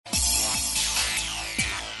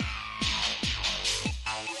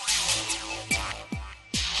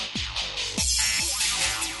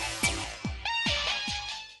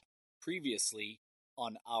previously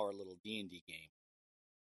on our little D&D game.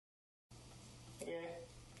 Okay.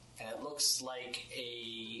 And it looks like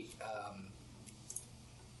a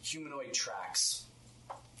humanoid tracks.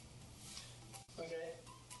 Okay.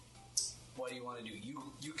 What do you want to do?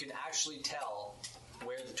 You can actually tell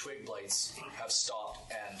where the twig blights have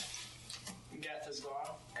stopped and Geth is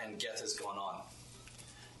gone. Geth has gone on.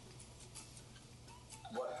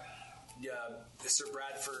 What? Sir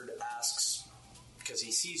Bradford asks, because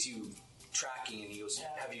he sees you tracking, and he goes,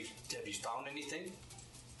 "Have you found anything?"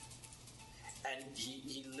 And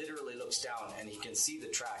he literally looks down, and he can see the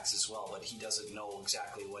tracks as well, but he doesn't know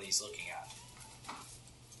exactly what he's looking at.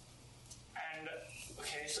 And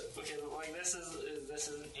like this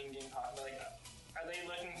is an in-game part. Like, are they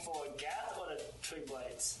looking for Geth or the twig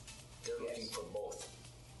blights? They're looking for both.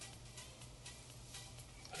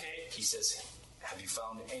 Okay. He says, "Have you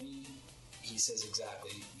found any?" He says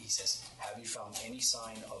exactly. He says, "Have you found any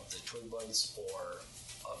sign of the twig blights or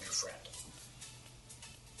of your friend?"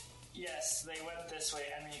 Yes, they went this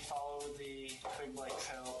way and they followed the twig blight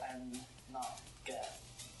trail and not Geth.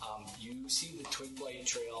 You see the twig blight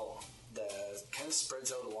trail that kind of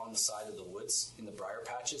spreads out along the side of the woods, in the briar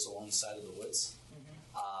patches along the side of the woods.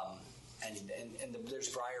 And there's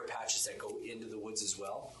briar patches that go into the woods as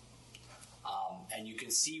well. And you can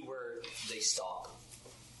see where they stop.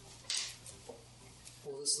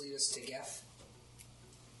 Will this lead us to Geth?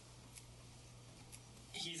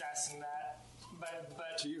 He's asking that,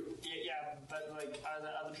 but to you. Yeah, but like, are the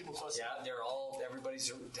other people close? Yeah,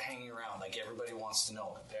 everybody's hanging around. Like, everybody wants to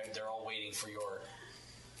know. They're all waiting for your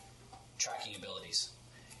tracking abilities.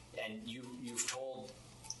 And you've told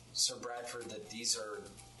Sir Bradford that these are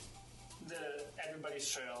everybody's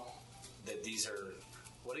trail. That these are.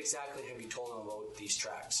 What exactly have you told them about these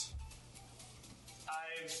tracks?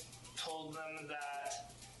 I've told them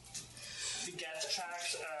that the Geth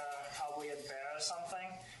tracks are probably a bear or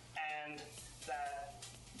something, and that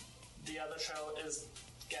the other trail is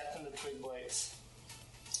Geth and the twig blights.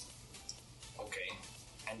 Okay.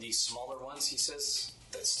 And these smaller ones, he says,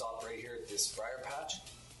 that stop right here at this briar patch?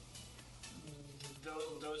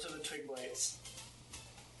 Those are the twig blights.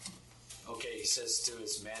 Okay, he says to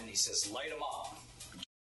his men, he says, "Light them up."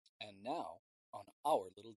 And now, on our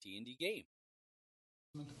little D&D game.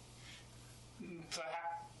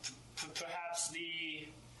 Perhaps the...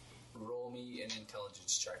 Roll me an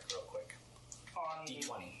intelligence check real quick. On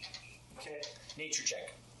D20. Okay. Nature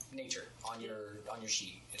check. Nature. On your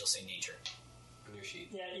sheet. It'll say nature. On your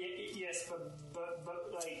sheet. Yeah, yes, but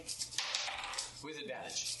like... With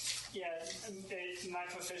advantage. Yeah, my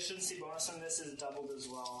proficiency bonus on this is doubled as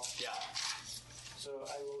well. Yeah. So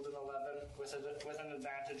I rolled an 11 with an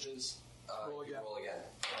advantages. Roll again. Roll again.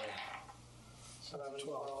 11,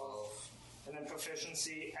 12. And then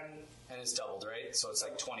proficiency and it's doubled, right? So it's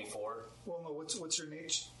like 24. Well, no. What's your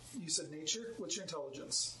nature? You said nature. What's your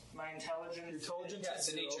intelligence? my intelligence. Your intelligence. Yeah,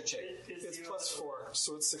 it's a nature check. It's plus 4,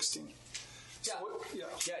 so it's 16. Yeah,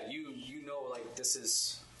 So you know, like, this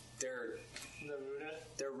is they're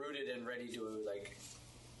rooted and ready to, like,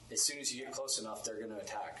 as soon as you get close enough, they're going to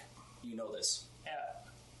attack. You know this. Yeah.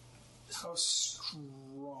 How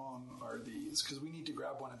strong are these? Because we need to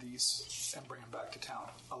grab one of these and bring them back to town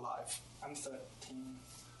alive. I'm 13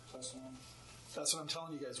 plus 1. That's what I'm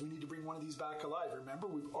telling you guys. We need to bring one of these back alive. Remember,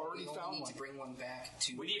 we've already found one. We need to bring one back.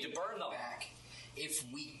 We need to burn them. Back. If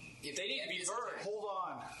they need to be burned. Hold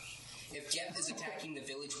on. If Geth is attacking the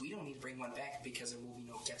village, we don't need to bring one back because there will be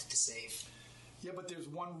no Geth to save. Yeah, but there's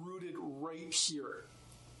one rooted right here.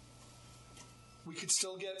 We could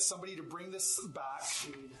still get somebody to bring this back,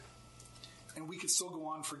 and we could still go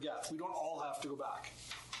on for Geth. We don't all have to go back.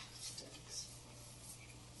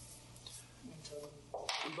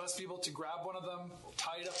 We must be able to grab one of them,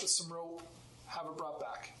 tie it up with some rope, have it brought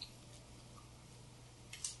back.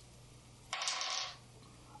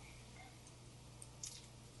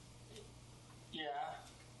 Yeah.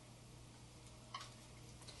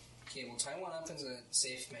 Okay, we'll tie one up as a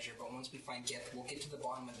safe measure, but once we find Geth, we'll get to the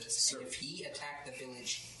bottom of this. Sir. And if he attacked the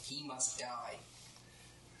village, he must die.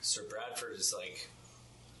 Sir Bradford is like,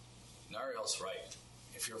 Nariel's right.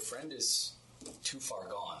 If your friend is too far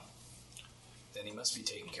gone, then he must be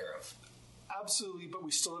taken care of. Absolutely, but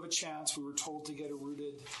we still have a chance. We were told to get a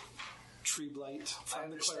rooted tree blight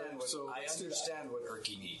from the cleric. I understand what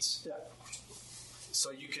Erky needs. Yeah.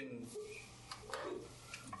 So you can...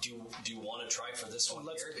 Do you want to try for this one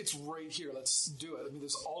here? It's right here. Let's do it. I mean,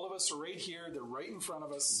 there's all of us are right here. They're right in front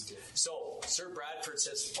of us. So Sir Bradford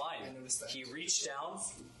says, "Fine." I noticed that. He reaches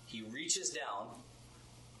down,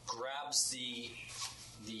 grabs the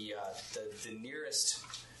nearest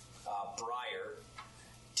briar,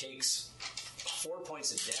 takes 4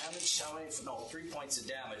 points of damage. How many? No, 3 points of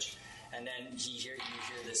damage. And then you hear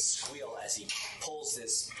this squeal as he pulls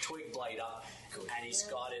this twig blight up, and he's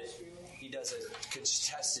got it. He does a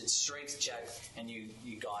contested strength check, and you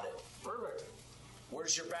got it. Perfect.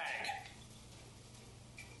 Where's your bag?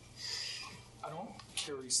 I don't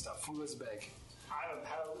carry stuff. Who has a bag? I have a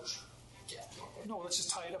pouch. Yeah. No, let's just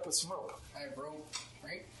tie it up with some rope. I have rope,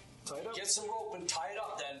 right? Tie it up. Get some rope and tie it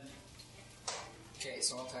up then. Okay,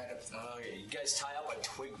 so I'll tie it up. Okay, you guys tie up a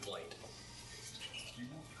twig blight.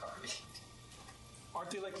 Aren't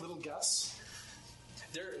they like little guests?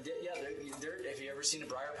 They're have you ever seen a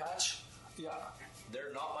briar patch? Yeah.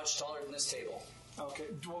 They're not much taller than this table. Okay.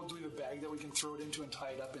 Do we have a bag that we can throw it into and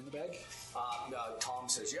tie it up in the bag? Tom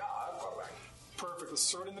says, yeah, I've got a bag. Perfect. Let's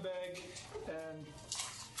throw it in the bag, and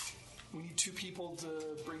we need 2 people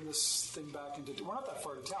to bring this thing back into. We're not that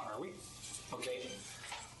far to town, are we? Okay.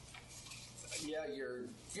 Yeah, you're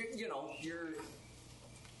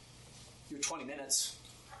 20 minutes.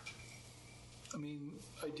 I mean,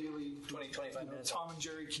 ideally, 20, 25 minutes. Tom and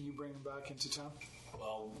Jerry, can you bring them back into town?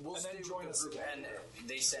 Well, we'll And then stay join with us the group, again. and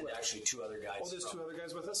they send actually 2 other guys. Oh, there's 2 other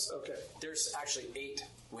guys with us? Okay. There's actually 8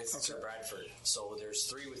 with Sir Bradford. So there's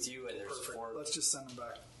 3 with you, and there's Perfect. 4. Let's just send them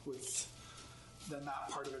back with. Then that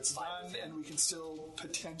part of it's 5 done, with him. and we can still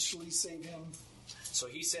potentially save him. So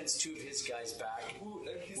he sends 2 of his guys back. Ooh,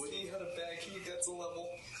 let me see how to bag. He gets a level.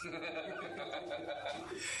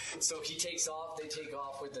 So he takes off. They take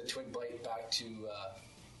off with the twig blight back to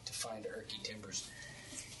find Erky Timbers.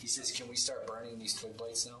 He says, "Can we start burning these twig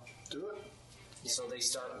blights now?" Do it. So they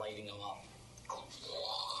start lighting them up,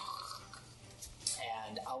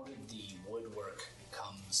 and out of the woodwork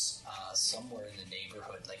comes somewhere in the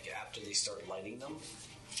neighborhood. Like after they start lighting them,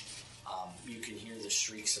 you can hear the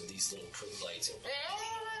shrieks of these little twig blights.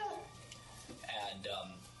 And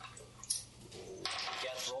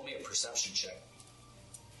Geth, roll me a perception check.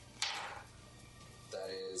 That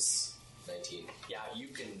is 19. Yeah, you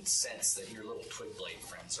can sense that your little twig blight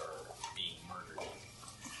friends are being murdered.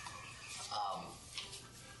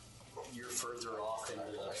 You're further off into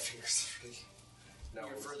My fingers are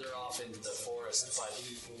you're further off into the forest, but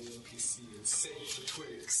NPC and save the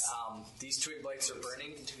twigs. these twig blights are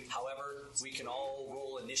burning. However, we can all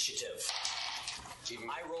roll initiative. Even,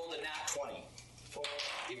 I rolled a nat 20.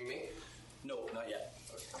 even me? No, not yet.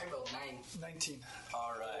 I rolled 9. 19.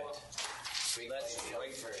 All right. Let's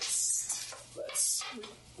right first. let's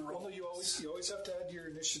Well, no, you always have to add your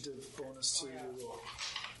initiative bonus to your roll.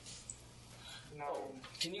 No.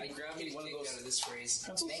 Can you I grab me get a one of kick those? out of this phrase.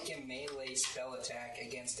 Pencils? Make a melee spell attack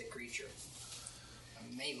against a creature.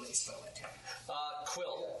 A melee spell attack.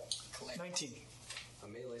 Quill. Collect. 19. A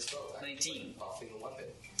melee spell attack. 19. Buffing a weapon.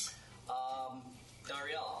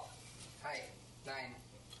 Dariel. Hi. 9.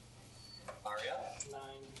 Aria. 9.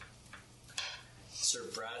 Sir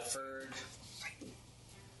Bradford.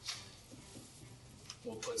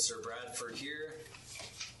 We'll put Sir Bradford here.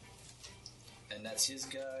 And that's his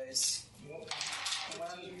guys.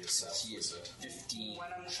 He is 15. When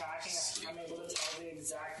I'm tracking, I'm able to tell the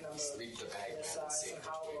exact number of Leave the bag, the man. size Save and the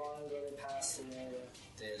how twig. long ago they passed through the area.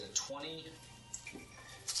 There's a 20.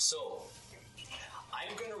 So,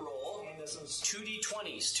 I'm going to roll And this was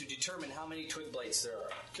 2d20s to determine how many twig blights there are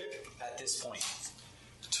Okay. at this point.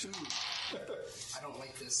 2. I don't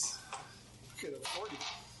like this. Okay, that's 40.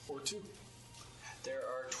 Or 2. There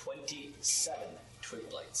are 27 twig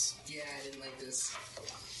blights. Yeah, I didn't like this.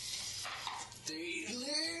 They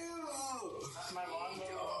live! my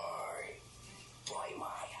longbow. By my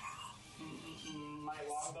My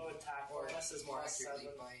longbow attack Or bonus is more plus accurately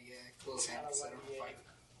 7. by close hand Kinda instead like of the- 5.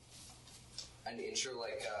 An intro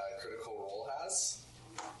like Critical Role has.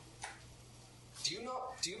 Do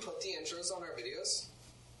you put the intros on our videos?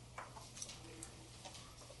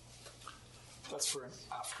 That's for an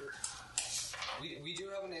after. We do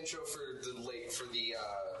have an intro for the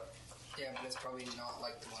Yeah, but it's probably not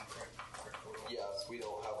like the one for Critical Role. yeah, we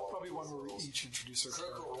don't have one. Probably one where we each introduce our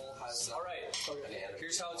Critical character. Role has All right. an anime.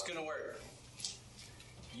 Here's how it's going to work.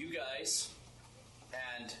 You guys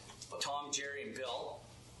and Tom, Jerry, and Bill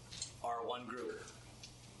are one group.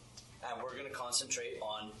 And we're going to concentrate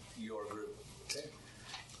on your group. Okay.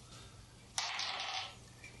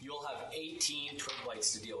 You'll have 18 twig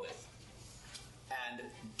blights to deal with. And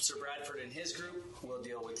Sir Bradford and his group will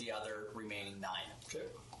deal with the other remaining 9. Okay.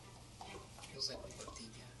 Feels like we put the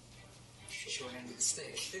short end of the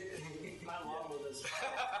stick. My longbow is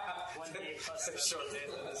 1d8 plus 7. Short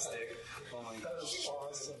end of the stick. Oh my That is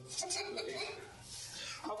awesome.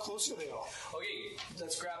 How close are they all? Okay,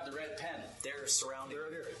 let's grab the red pen. They're surrounding. They're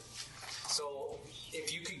right here. So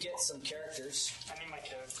if you could get some characters, I need my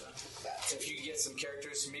character. if you could get some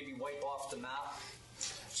characters, maybe wipe off the map,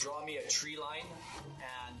 draw me a tree line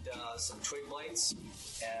and some twig blights,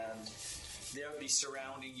 and they'll be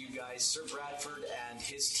surrounding you guys. Sir Bradford and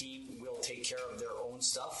his team will take care of their own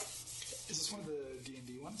stuff. Is this one of the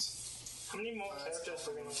D&D ones? How many more characters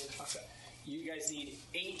are we gonna need? Okay. You guys need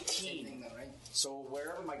Same 18. thing though, right? So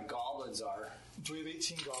wherever my goblins are, Do we have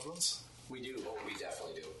 18 goblins? we do. Oh, we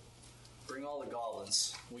definitely do. Bring all the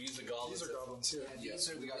goblins. We'll use the goblins. These are goblins here. Yeah, these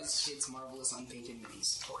are we the got- Wiz Kids Marvelous Unpainted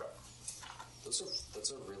Minis. Okay.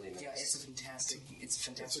 Those are really nice. Yeah, it's a fantastic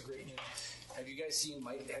That's a great name. Have you guys seen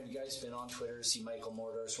Mike? Have you guys been on Twitter, see Michael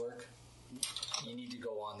Mordor's work? You need to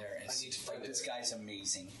go on there and I see. need to find This it. guy's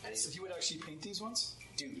amazing. So he would actually paint these ones?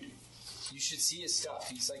 Dude, you should see his stuff.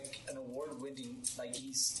 He's like an award-winning, like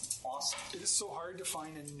he's awesome. It is so hard to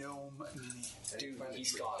find a gnome mini. Dude, Find a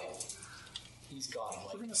he's tree got line. him. He's got him. We're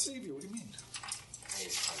Like, going to save you. What do you mean? I need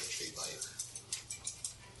to find a tree light.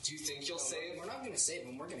 Do you think you'll No, save? We're not going to save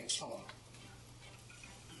him. We're going to kill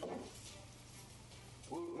him.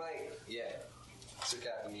 Woot Mike. Yeah. Sir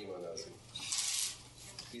Captain Nemo knows him.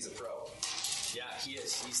 He's a pro. yeah, he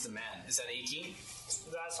is. He's the man. Is that 18?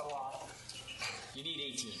 That's a lot. You need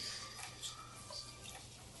 18.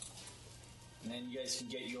 And then you guys can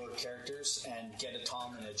get your characters and get a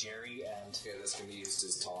Tom and a Jerry and Okay, this can be used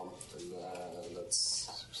as Tom, and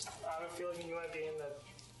that's I have a feeling you might be in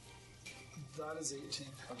the. That is 18.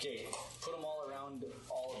 okay, put them all around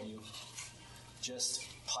all of you. Just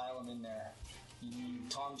pile them in there. You need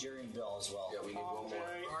Tom, Jerry, and Bill as well. yeah. We need one more.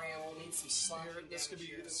 Jerry. Mario will need some slime. This could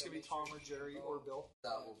be Tom or Jerry or Bill,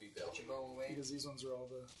 That will be Bill. Put your bow away. because these ones are all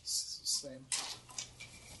the same.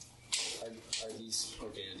 Are these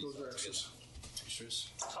okay? Are these Those are all extras. good? Extras.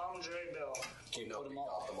 Tom, Jerry, Bill. Okay, No, put we them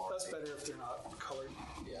all. got them already. That's better if they're not colored,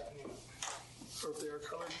 Yeah, or if they are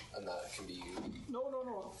colored. and that can be you.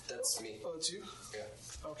 No. That's me. Oh, it's you? Yeah.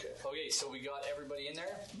 Okay. Okay, so we got everybody in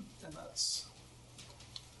there. And that's...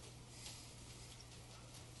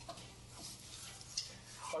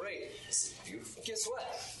 All right. This is beautiful. Guess what?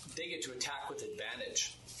 They get to attack with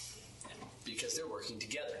advantage because they're working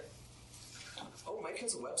together. Oh, Mike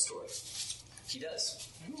has a web store. He does.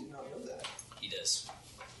 I did not know that. He does.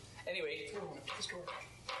 Anyway,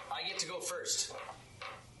 I get to go first.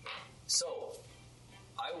 So,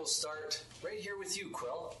 I will start right here with you,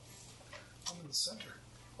 Quill. I'm in the center.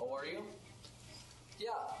 Oh, are you? Yeah,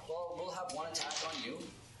 well, we'll have one attack on you.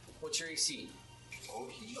 What's your AC? Oh,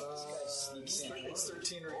 he. Sneaks in. It's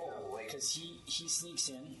 13 right now. Oh, like Because he sneaks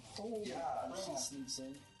in. yeah. He sneaks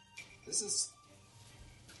in. This is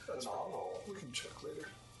That's fine. phenomenal. We can check later.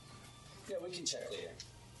 Yeah, we can check later.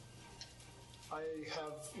 I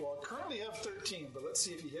currently have 13, but let's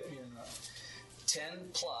see if you hit me or not. 10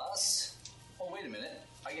 plus. Oh, wait a minute.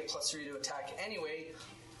 I get plus 3 to attack anyway.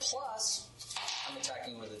 Plus, I'm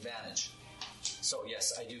attacking with advantage. So,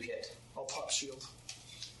 yes, I do hit. I'll pop shield.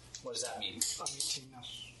 What does that mean? I'm 18 now.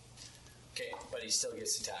 Okay, but he still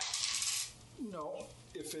gets attacked. No,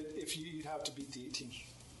 if you'd have to beat the 18.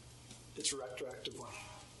 It's a retroactive one.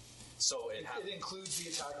 So it It happens. includes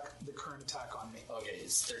the current attack on me. Okay,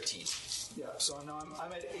 it's 13. Yeah, so now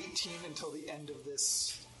I'm at 18 until the end of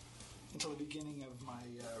this, until the beginning of my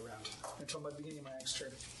round, until the beginning of my next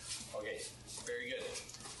turn. Okay, very good.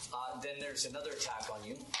 Then there's another attack on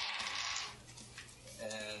you.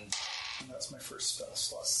 And And that's my first spell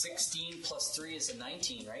slot. 16 plus 3 is a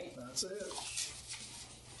 19, right? That's it.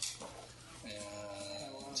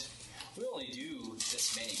 And we only do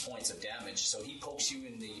this many points of damage, so he pokes you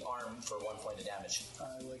in the arm for 1 point of damage.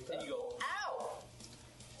 I like that. And you go, ow!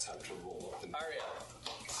 Time to roll up and Aria,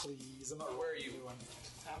 Please, I'm not. Where are you? doing-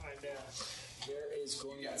 I'm right there. there is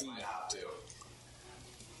going you guys to be... might have to.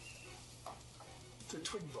 They're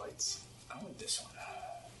twig blights. I want this one.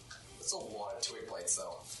 That's a lot of twig blights,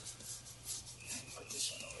 though. Put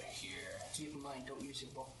this one over here. Keep in mind, don't use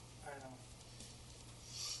your bow. I know.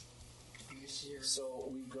 Use your. So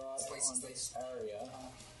we got Slice. on Aria.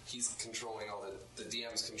 He's controlling all the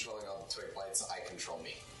DM's controlling all the twig blights. I control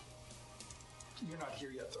me. You're not here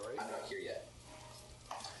yet, though, right? I'm not here yet.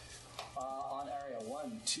 On Aria,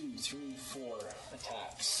 1, 2, 3, 4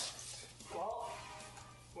 attacks. Well,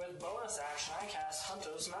 with bonus action, I cast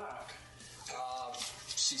Hunter's Mark.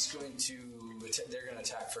 She's going to... They're going to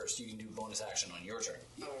attack first. You can do bonus action on your turn.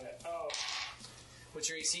 Okay. Oh, What's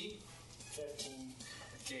your AC? 15.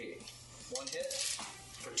 Okay, 1 hit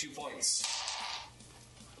for 2 points.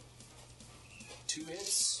 2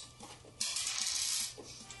 hits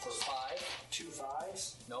for 5. 2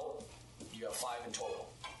 5s. No, you have 5 in total.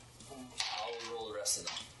 I'll roll the rest of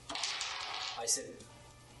them. I said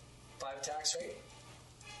 5 attacks, right?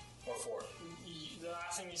 Or 4? The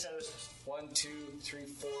last thing you said was 1, 2, 3,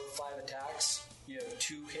 4, 5 attacks. You have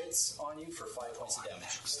 2 hits on you for 5 points of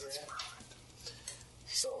damage.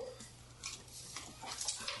 So,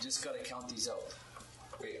 just gotta count these out.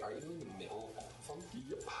 Wait, are you in the middle of them?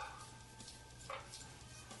 Yep.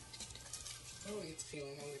 Oh, I get the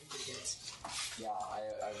feeling I'm going to get hit. Yeah,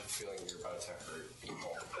 I have a feeling you're about to hurt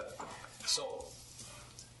people. So,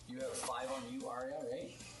 you have 5 on you, Arya,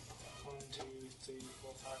 right? 1, 2, 3,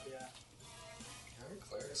 4, 5. Yeah. You're a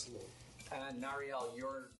cleric, isn't it? And Nariel,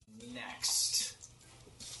 you're next.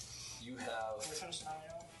 You have... Which one's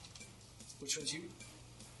Nariel? Which one's you?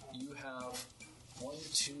 You have 1,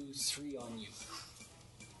 2, 3 on you.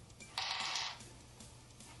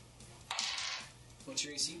 What's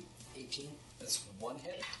your AC? 18. That's 1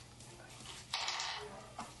 hit.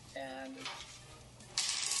 And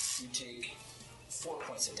you take 4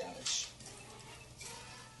 points of damage.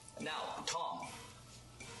 Now, Tom,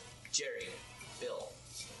 Jerry, Bill,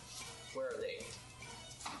 where are they?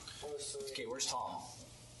 Okay, where's Tom?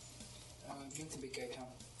 Drink the big guy, Tom.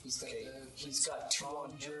 Okay, he's got 2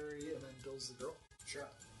 on Jerry, and then Bill's the girl. Sure.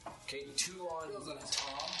 Okay, 2 on Bill's on it.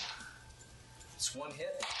 Tom. It's 1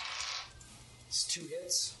 hit. It's 2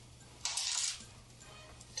 hits.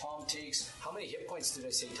 Tom takes... How many hit points did I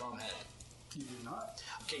say Tom had? You do not.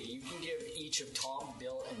 Okay, you can give each of Tom,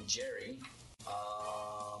 Bill, and Jerry...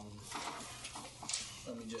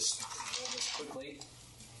 let me just roll this quickly.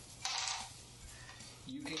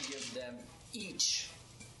 You can give them each...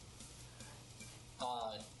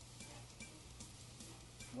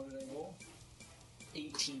 what did I roll?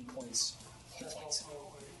 18 points. Hit points.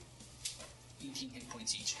 18 hit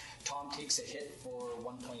points each. Tom takes a hit for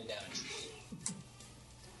 1 point of damage.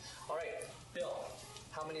 Alright, Bill.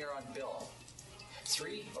 How many are on Bill?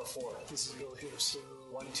 3 or 4? This is Bill here, so...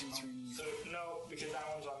 1, 2, 3. So, no, because that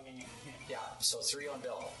one's on me. Yeah, so 3 on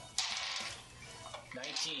Bill.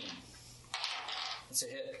 19. That's a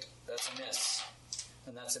hit. That's a miss.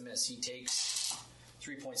 And that's a miss. He takes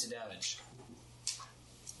 3 points of damage.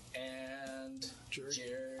 And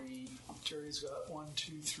Jerry. Jerry's got 1,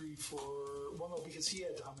 2, 3, 4. Well, no, because he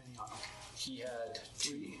had how many on him? he had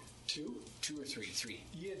 3, 2? 2 or 3? 3.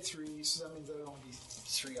 He had 3, so that means there'd only be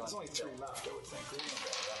 3 on There's only 3 Bill. left, I would think.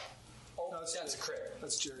 Right? Oh, No, that's a crit.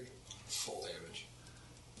 That's Jerry. Full damage.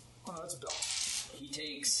 Oh, no, that's Bill. He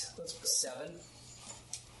takes That's Bill. 7.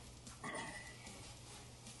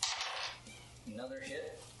 Another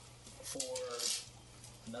hit for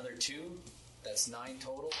another 2. That's 9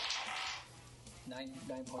 total. 9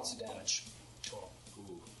 points of damage total.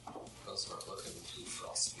 Ooh, those aren't looking too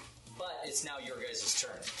frosty. But it's now your guys'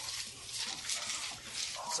 turn.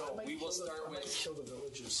 So we will start I might with kill the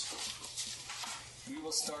villagers.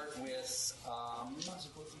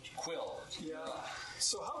 Quill. Yeah.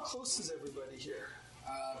 So how close is everybody here?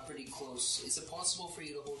 Pretty close. Is it possible for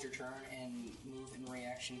you to hold your turn and move in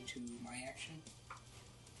reaction to my action?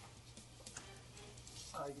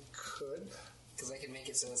 I could. Because I can make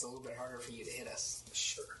it so it's a little bit harder for you to hit us.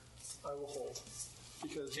 Sure. I will hold.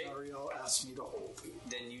 Because Okay. Ariel asked me to hold.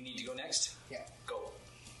 Then you need to go next. Yeah. Go.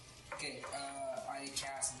 Okay, I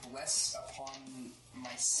cast Bless upon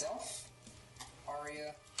myself,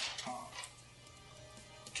 Arya, Tom.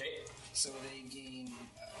 Okay. So they gain,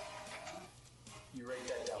 You write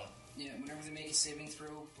that down. whenever they make a saving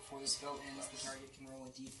throw before the spell ends, the target can roll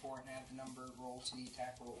a d4 and add the number roll to the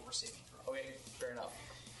attack roll or saving throw. Okay, fair enough.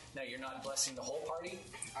 Now you're not blessing the whole party?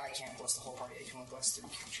 I can't bless the whole party, I can only bless 3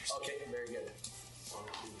 creatures. Okay, very good. One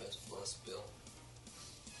of the best bless Bill.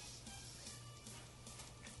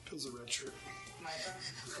 Bill's a red shirt. My turn.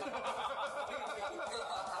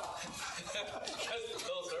 Because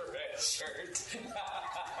Bill's a red shirt.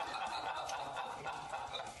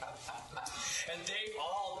 And they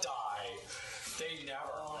all die. They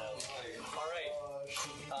never live. All right.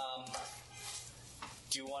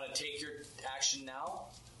 Do you want to take your action now?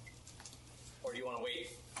 Or do you want to wait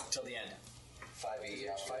till the end? 5e,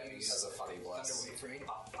 yeah, 5e has a funny bless. Underway, right?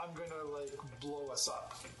 I'm gonna, blow us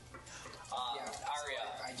up. Yeah, Arya,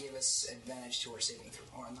 I gave us advantage to our saving throw.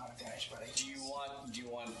 Or not advantage, but I do you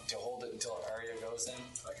want to hold it until Arya goes then?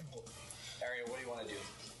 I can hold it. Arya, what do you want to do?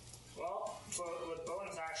 Well, with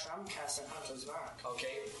bonus action, I'm casting Hunter's Mark.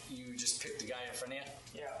 Okay, you just pick the guy in front of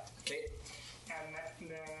you. Yeah. Okay, And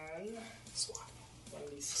then swat.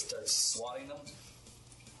 let me see. Start swatting them.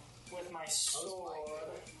 With my sword,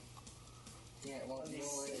 Yeah, well, you know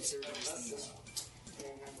what? It's everybody's thing this now.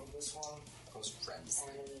 and then with this one, Those friends.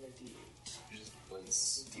 and then a D. Just went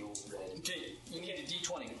steel red. Okay, you need a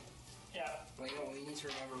D20. Yeah. Well, you know, we need to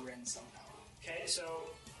remember Ren somehow. Okay, so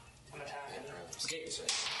I'm attacking. Okay,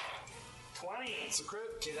 20. It's a crit.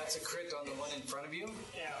 Okay, that's a crit on the one in front of you.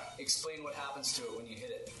 Yeah. Explain what happens to it when you hit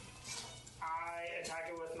it. I attack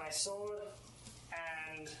it with my sword,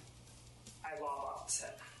 and I lob off its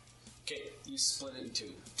head. Okay, you split it in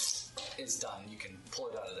two. It's done. You can pull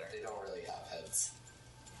it out of there. They don't really have heads.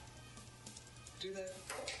 Do they?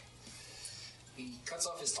 He cuts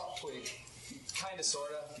off his top twig. Kind of,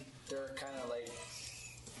 sort of. They're kind of like...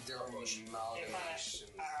 They're amalgamation.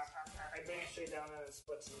 I bring it straight down and it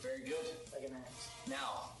splits Very good. like an axe.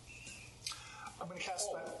 Now, I'm going to cast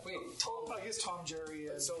that. wait, Tom. I guess Tom, Jerry,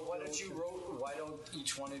 and So why don't Bill you can- roll? Why don't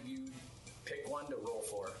each one of you pick one to roll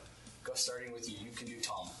for? Go starting with you. You can do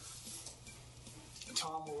Tom.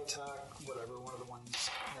 Tom will attack whatever, one of the ones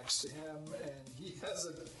next to him, and he has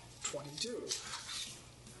a 22.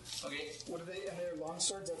 Okay. What are they? And they're long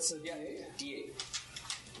swords? That's a D8? D8.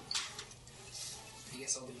 I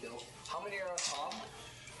guess I'll do Bill. How many are on Tom?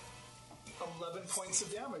 11 points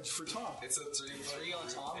of damage for Tom. It's a 3 on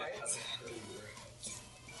Tom, right?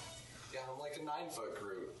 Yeah, I'm like a 9-foot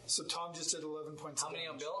Groot. So Tom just did 11 points How of many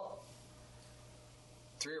on damage. Bill?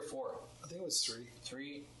 3 or 4? I think it was 3.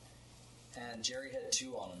 3. And Jerry had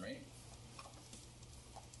 2 on him, right?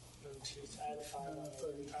 I had 5 on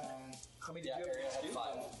it. How many Yeah, did you Area have? had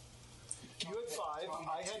 5. You had 5.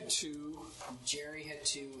 I had 2. Jerry had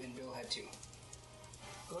 2 and Bill had 2.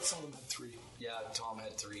 I thought some of them had 3. Yeah, Tom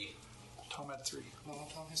had 3. Tom had 3. No,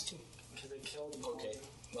 Tom has 2. Because they killed me. Okay.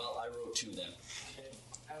 Well, I wrote 2 then. Okay.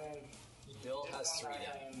 And then Bill has 3 I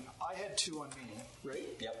then. can- I had 2 on me, right?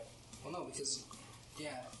 Yep. Well, no, because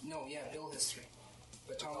Bill has 3,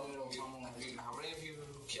 but Tom only has 2. How many of you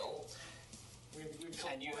killed? we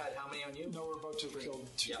killed And you one. had how many on you? No, we're about to have killed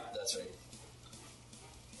 2. Yeah, that's right.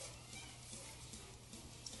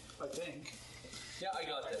 I think. Yeah, I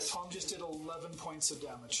got this. Tom just did 11 points of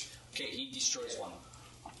damage. Okay, he destroys one.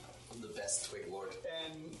 I'm the best Twig Lord.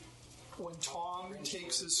 And when Tom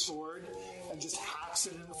takes his sword and just hacks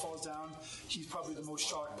it and it falls down, he's probably the most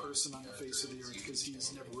shocked person on the face of the earth because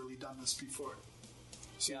he's never really done this before.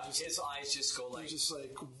 So Yeah, his eyes just go like... he's just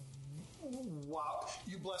like, wow,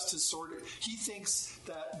 you blessed his sword. He thinks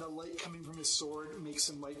that the light coming from his sword makes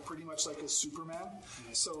him like pretty much like a Superman.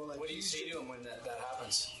 So like, What do you say to him when that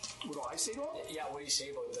happens? What do I say to him? Yeah, what do you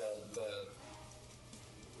say about the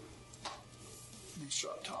Nice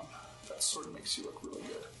job, Tom. That sword makes you look really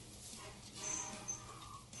good.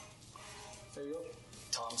 There you go.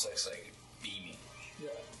 Tom's like beaming. Yeah.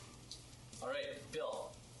 All right, Bill.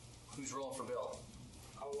 Who's rolling for Bill?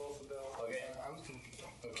 I'll roll for Bill. Okay. I was going to be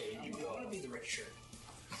Bill. Okay, you I Bill. want to be the red shirt.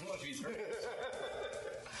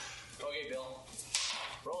 Okay, Bill.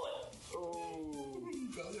 Roll it. Oh,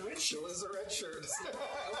 Bill the red show us the red shirts.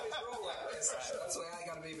 I always roll like this. That's why I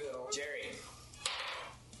got to be Bill. Jerry.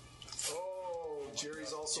 Oh,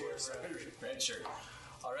 Jerry's also wearing red. Red shirt.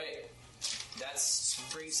 All right. That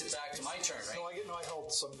brings it back to my turn, right? No, I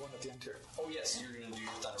held, so I'm going at the end here. Oh, yes, you're going to do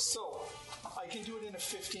your thunder. So, I can do it in a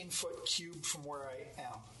 15-foot cube from where I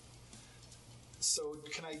am. So,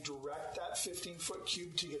 can I direct that 15-foot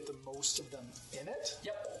cube to get the most of them in it?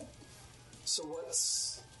 Yep. So,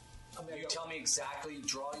 what's... I mean, You tell me exactly,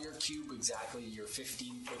 draw your cube exactly, your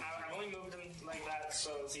 15-foot. I only moved them like that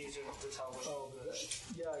so it's easier to tell which Oh,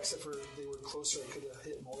 yeah, except for they were closer, I could have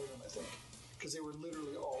hit more of them, I think. Because they were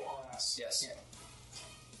literally all on us. Yes. Yeah.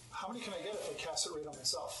 How many can I get if I cast it right on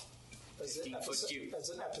myself? As an 15-foot cube. As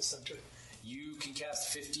an epicenter. You can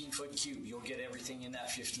cast a 15-foot cube. You'll get everything in that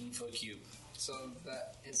 15-foot cube. So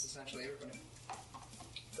that is essentially everybody.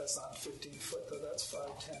 That's not 15 foot, though. That's 5,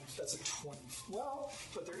 10. That's a 20. Well,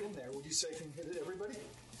 but they're in there. Would you say I can hit it, everybody?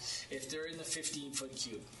 If they're in the 15-foot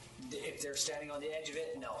cube. If they're standing on the edge of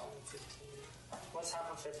it, no. 15. What's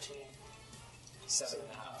half of 15?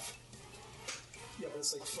 7.5. Yeah, but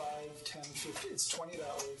it's like 5, 10, 15. It's 20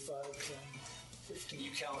 that way. 5, 10, 15.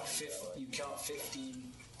 You count 15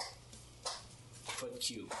 foot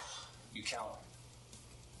cube. You count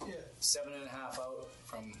Yeah. 7.5 out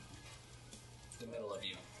from the middle of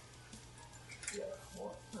you. Yeah.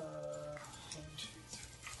 Well, 1, 2,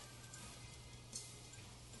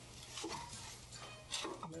 3.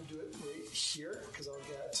 I'm going to do it right here because I'll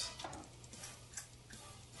get.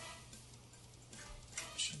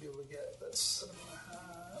 Should be able to get that's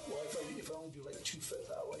 7.5. Well, if I only do like 2 foot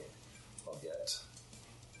that way, I'll get.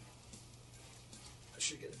 I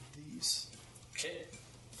should get these Okay.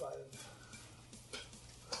 5.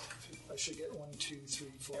 I should get 1, 2, 3,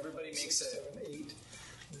 4. Everybody 5, makes 6, a- 7, 8,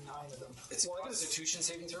 9 of them. It's a Well, I guess- Constitution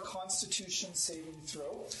saving throw? Constitution saving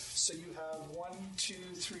throw. So you have 1, 2,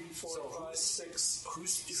 3, 4, So 5, 6.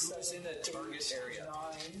 Who's in the target area?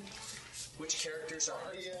 9. Which characters are?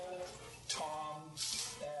 Arya, Tom,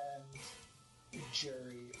 and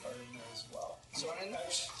Jerry are in there as well. So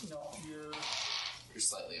Actually, no, You're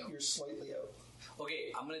slightly out. you're slightly out.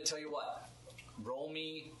 Okay, I'm going to tell you what. Roll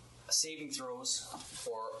me saving throws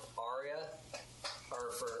for Arya,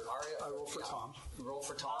 or for Arya. I roll for Tom. Roll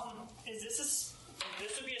for Tom. Is this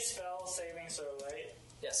this would be a spell saving throw, right?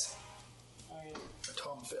 Yes. Okay.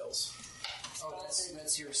 Tom fails. Oh,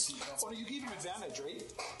 that's your seat. That's Oh, no, you gave him advantage, right?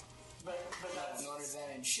 But that's not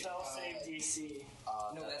advantage. spell save DC.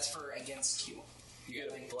 No, that's for against you. You get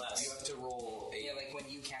a bless. You have to roll a. Yeah, like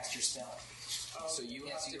when you cast your spell. So you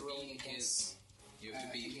Yeah, have so to you're rolling beat against, his. You have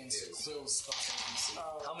to beat against his. Quill's spell save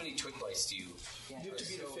DC. How many twig blights do you? Yeah, You have to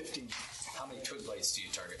beat a so- 15. How many twig blights do you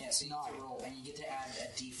target? Yeah, so you get to roll, and you get to add a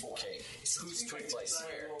D4. Okay. Who's twig blights? So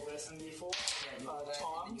I roll this in D4. Yeah, you roll that,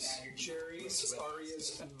 and then Tom's, you add your D4. Jerry's,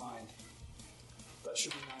 Arya's, and mine. That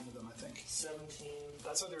should be 9 of them, I think. 17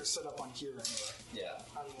 That's how they're set up on here anyway. Yeah.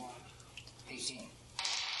 on 1. 18.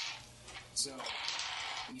 So,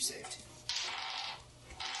 you saved.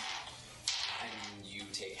 And you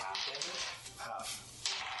take half damage? Half.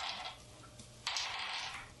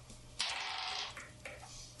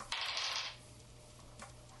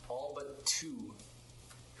 All but 2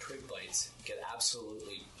 twig blights get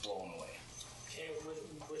absolutely blown away. Okay,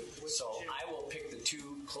 which So two? I will pick the 2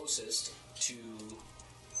 closest to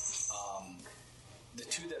the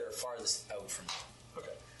 2 that are farthest out from me.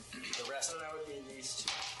 Okay. The rest, So that would be these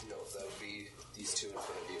two. No, that would be these two in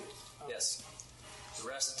front of you. yes. The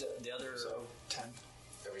rest, the other. So 10.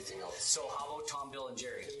 Everything else. So how about Tom, Bill, and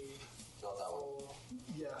Jerry? Not that one.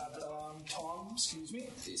 Yeah. Tom, excuse me.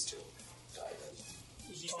 These two. Die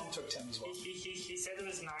then. Tom took 10 as well. He said it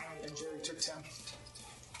was 9. And Jerry took 10.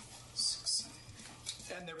 6.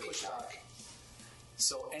 And they're pushed back.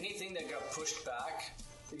 So anything that got pushed back,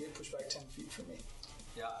 They get pushed back 10 feet from me.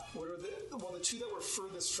 yeah. What are the 2 that were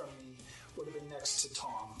furthest from me would have been next to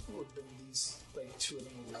Tom. Would have been these, like 2 of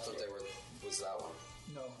them over I thought here. they were. Was that one?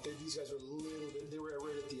 No, these guys were a little bit. They were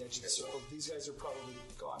right at the edge of the circle. These guys are probably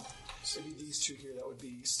gone. Maybe these 2 here that would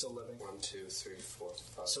be still living. 1, 2, 3, 4,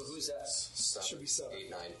 5. So who's that? 7, Should be 7. 8,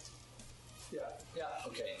 9. Yeah. Yeah,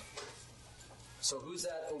 okay. So who's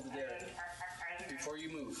that over there? And Before you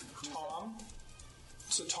move. Who's Tom.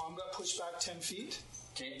 So Tom got pushed back 10 feet.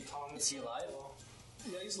 that? Okay. Is he alive?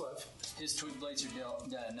 Yeah, he's alive. His twig blades are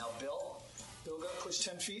now Bill, Bill got pushed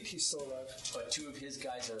 10 feet. He's still alive. but 2 of his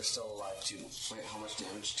guys are still alive too. Wait, how much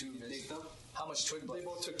damage do you take them? How much twig They blades?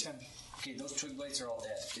 both took 10. Okay, those twig blades are all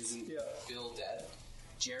dead. Isn't Yeah. Bill dead?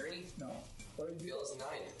 Jerry? No. What did you Bill's 9.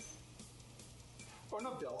 Oh,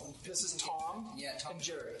 not Bill. This is Tom, Yeah, Tom. and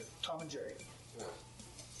Jerry. Tom and Jerry. Yeah.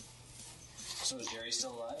 So is Jerry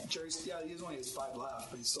still alive? Jerry's, yeah, he only has 5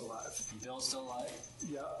 left, but he's still alive. Bill's still alive?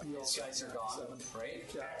 Yeah. He His also guys are has gone, 7. right?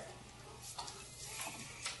 Yeah.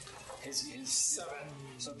 His 7.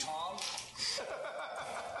 So Tom,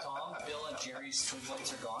 Bill, and Jerry's twig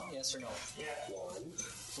blades are gone. Yes or no? yeah, 1,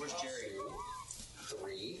 Where's Jerry?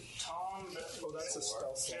 3. Tom. Oh, that's a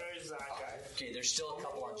spell slot. Jerry's that guy. Okay, there's still a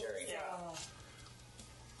couple on Jerry. Yeah,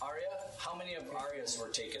 Arya, how many of Arya's were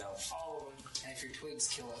taken out? all of them. And if your twigs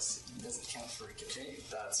kill us, it doesn't count for a kill. Okay,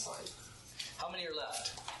 That's fine. how many are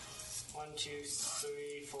left? 1, 2,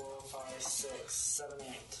 3, 4, 5, 6, 7,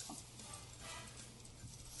 8.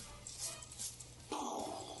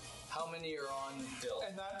 How many are on Bill?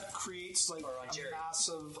 And that creates like Or on a Jerry.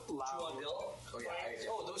 massive 2 loud. on Bill? Oh, yeah. Wait.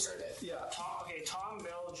 Oh, those are dead. Yeah. Tom,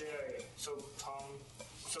 Bill, Jerry. So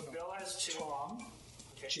Bill has 2. Tom,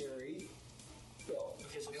 Okay. Jerry, Bill.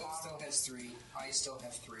 Okay, so Bill Tom, still has 3. I still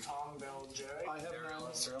have 3. Tom, Bill, Jerry. I have Ariel none.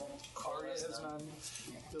 has zero. Arya has none.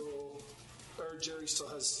 Bill, or Jerry still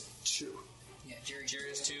has 2. Yeah, Jerry. Jerry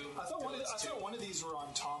has 2. I thought Bill has 2. one of these were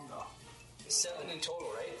on Tom though. 7 in total,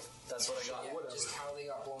 right? That's what I got. Yeah, whatever. just how they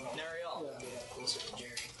got blown up. Nariel. Yeah. Get up closer to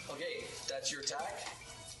Jerry. Okay, that's your attack.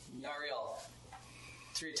 Nariel,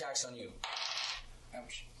 3 attacks on you.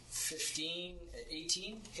 Ouch. 15,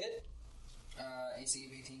 18 hit. AC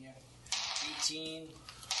of 18, yeah. 18.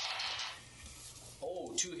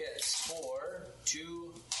 Oh, 2 hits for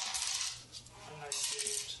 2. And I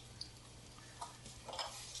saved.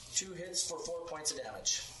 2 hits for 4 points of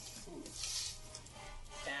damage.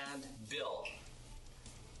 And Bill.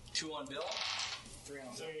 2 on Bill. 3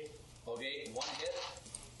 on 3. Okay, 1 hit.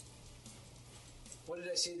 What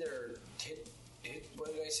did I say there? Hit.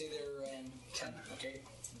 What did I say there? 10. Okay,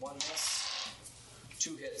 1 miss.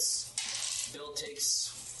 2 hits. Bill takes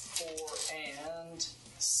 4 and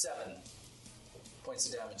 7 points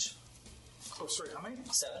of damage. Oh, sorry, how many?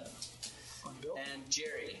 7. On Bill? And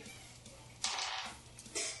Jerry.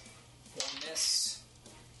 1 miss.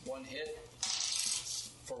 1 hit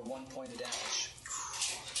for 1 point of damage.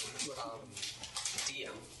 DM.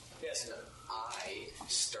 Yes. I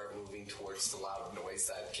start moving towards the loud noise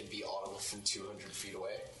that can be audible from 200 feet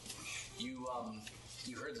away? You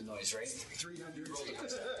heard the noise, right? 300.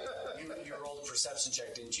 You rolled a perception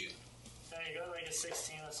check, didn't you? There you go, like a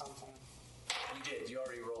 16 or something. You did. You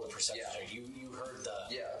already rolled a perception Yeah. check. You heard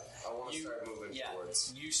the... Yeah, I want to start moving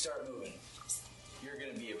towards. You start moving. You're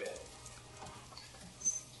going to be a bit.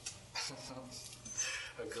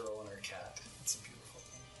 A girl and her cat. It's a beautiful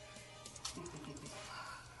thing.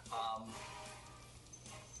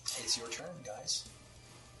 It's your turn, guys.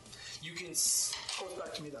 You can... Oh, it's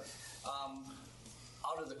back to me then.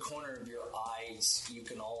 Out of the corner of your eyes, you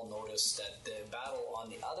can all notice that the battle on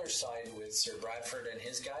the other side with Sir Bradford and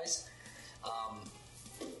his guys,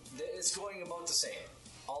 it's going about the same.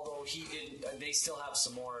 Although they still have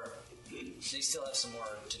some more. They still have some more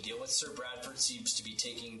to deal with. Sir Bradford seems to be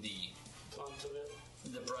taking the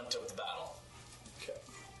brunt of the battle. Okay.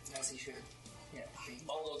 As he should. Yeah.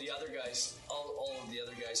 Although the other guys, all of the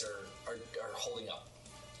other guys are holding up.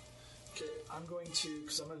 Okay, I'm going to,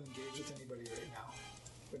 because I'm not engaged with anybody right now.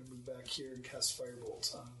 I'm going to move back here and cast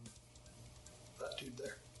Firebolt on that dude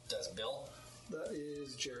there. That's Bill. That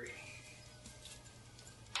is Jerry.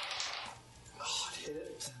 Oh, I hit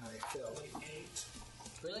it and I failed. 8.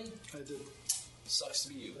 Really? I did. Sucks to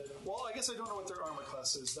be you. Well, I guess I don't know what their armor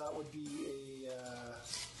class is. That would be a.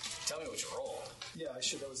 Tell me what you rolled. Yeah, I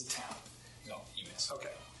should. That was a 10. No, you missed. Okay.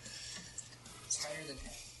 It's higher than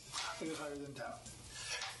 10. I got higher than 10.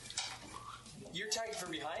 You're attacking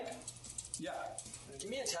from behind? Yeah. Give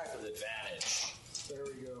me an attack with advantage. There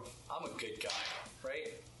we go. I'm a good guy,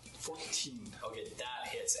 right? 14. Okay, that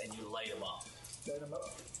hits, and you light him up. Light him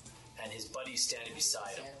up. And his buddy's standing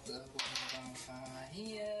beside him. Set the world on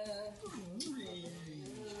fire.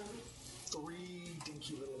 3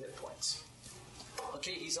 dinky little hit points.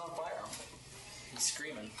 Okay, he's on fire. He's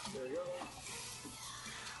screaming. There you go.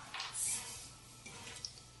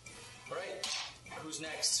 Right, who's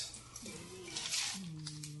next?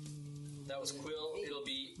 That was Quill. It'll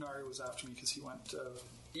be... Nari was after me because he went.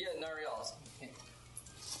 Yeah, Nariel.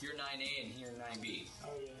 You're 9A and you're 9B. Oh,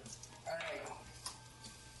 yeah. Alright.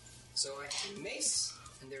 So I have a mace,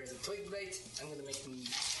 and there is a twig blade. I'm going to make them.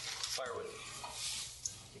 Firewood.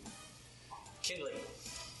 Kindling.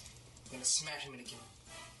 I'm going to smash him in a kill.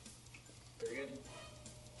 Very good.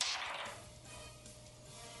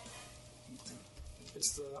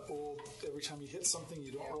 It's the old. Every time you hit something,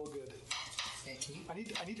 you don't roll good. Hey, can you?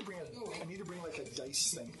 I need to bring like a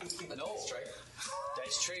dice thing. No. Strike.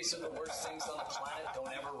 Dice trays are the worst things on the planet. Don't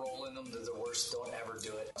ever roll in them. They're the worst. Don't ever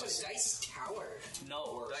do it. Just dice tower.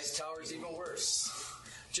 No, dice tower is even worse.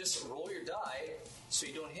 Just roll your die so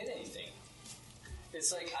you don't hit anything.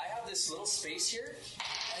 It's like I have this little space here,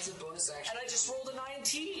 As a bonus action. and I just rolled a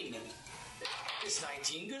 19. Is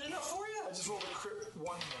 19 good enough for you? I just rolled a crit 1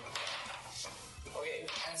 minute. Okay,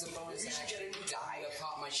 As a bonus You should action, get a new die. I'm going to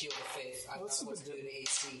pop my shield of faith. I'm Let's see supposed to what do an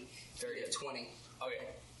AC. Very good. 20. okay.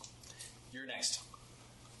 You're next.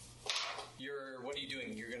 What are you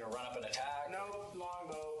doing? You're going to run up and attack No,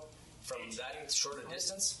 longbow. from that short a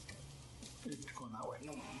distance? You're going that way.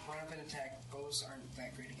 No, run up and attack. Bows aren't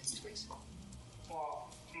that great against twigs. Well,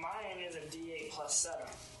 mine is a D8 plus 7.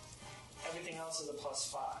 Everything else is a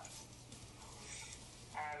plus 5.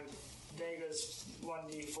 And dagger's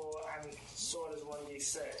 1d4 and sword is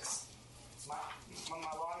 1d6. My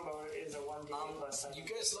longbow is a 1d8 plus 7. You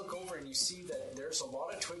guys look over and you see that there's a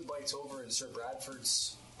lot of twig bites over in Sir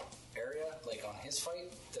Bradford's area, like on his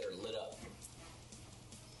fight, that are lit up.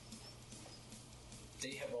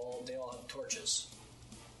 They all have torches.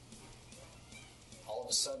 All of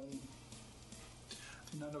a sudden,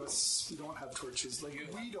 None of us, we don't have torches. Like,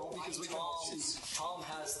 we don't because we can't see. Tom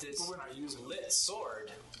has this But we're not using it. lit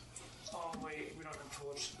sword Oh, wait, we don't have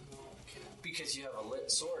torch. No, okay. because you have a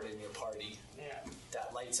lit sword in your party Yeah.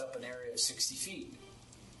 that lights up an area of 60 feet.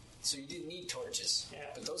 So you didn't need torches. Yeah.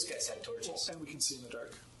 But those guys had Well, torches. and we can see in the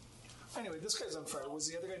dark. Anyway, this guy's on fire. Was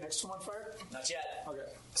the other guy next to him on fire? Not yet.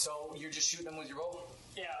 Okay. So you're just shooting them with your bow?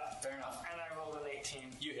 Yeah. Fair enough. And I rolled an 18.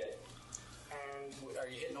 You hit. And Are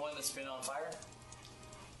you hitting the one that's been on fire?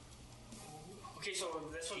 okay, so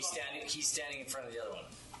this one's He's standing in front of the other one.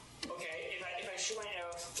 Okay, if I shoot my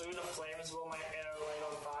arrow through the flames, will my arrow light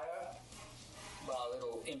on fire? Well,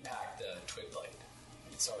 it'll impact the twig blight.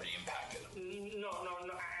 It's already impacted him. No.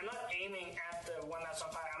 I'm not aiming at the one that's on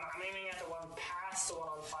fire. I'm aiming at the one past the one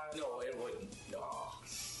on fire. No, it wouldn't. No.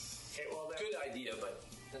 Okay, well then. Good idea, but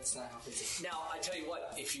That's not how it's. now I tell you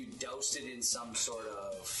what, if you doused it in some sort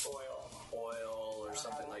of oil or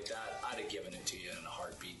something like that, I'd have given it to you in a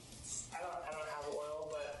heartbeat. I don't have oil,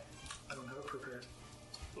 but I don't have it prepared.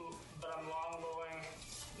 I'm longbowing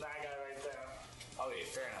that guy right there. Okay,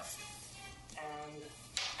 fair enough. and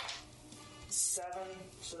 7.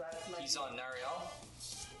 So that might He's on Nariel.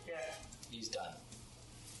 yeah. He's done.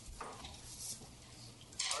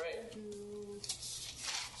 All right.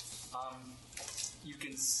 You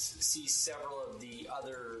can see several of the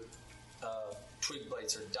other twig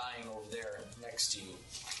blights are dying over there next to you.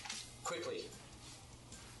 Quickly,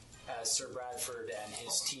 as Sir Bradford and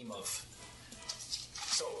his team of.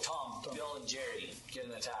 So Tom, Bill, and Jerry get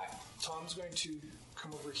an attack. Tom's going to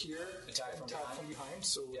come over here. Attack and from behind?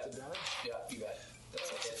 So with Yeah. advantage. Yeah, you bet. That's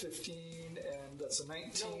That's a okay. 15, and that's a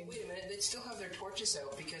 19. No, wait a minute. They'd still have their torches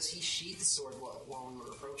out because he sheathed the sword while we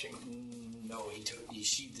were approaching. No, he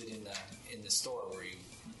sheathed it in the store where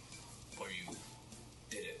you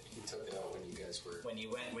did it. He took it out when you guys were. When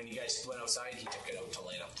you guys went outside, he took it out to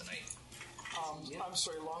light up the night. I'm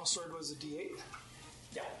sorry, longsword was a D8.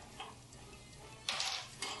 Yeah.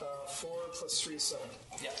 4 plus 3 is 7.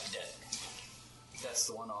 Yeah, dead. That's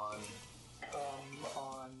the one on.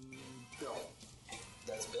 On Bill.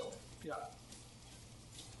 That's Bill. Yeah.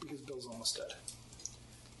 Because Bill's almost dead.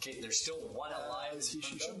 Okay, there's still one alive. As he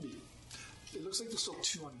should be. It looks like there's still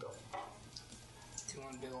 2 on Bill. 2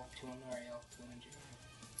 on Bill, 2 on Ariel, 2 on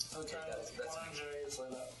Jerry. Okay, that's One on Jerry is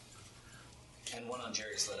lit up. and one on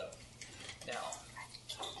Jerry's lit up. Now,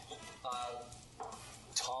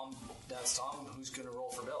 Tom. That's Tom. Who's going to roll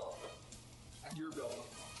for Bill? You're Bill.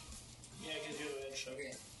 Yeah, because you're the edge.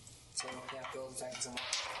 Okay. So, yeah, Bill's attacking someone.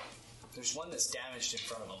 There's one that's damaged in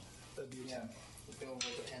front of him. That'd be a 10. Bill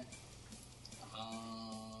with a 10.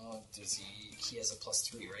 Does he? He has a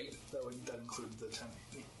 +3, right? That included the 10.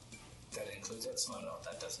 That includes it. Oh no,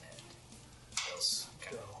 that doesn't hit. Bill's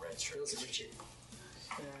kind of red shirt. Bill's a Richard.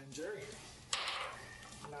 And Jerry.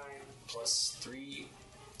 9. +3.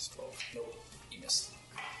 It's 12. Nope, you missed.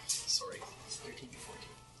 Sorry. It's 13 to 14.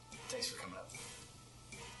 Thanks for coming up.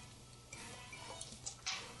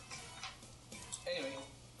 Anyway,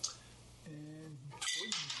 And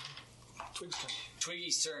Twig's turn.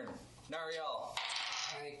 Twiggy's turn. Nariel.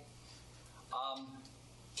 Hi.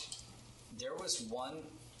 There was one.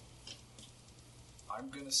 I'm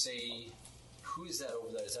gonna say, who is that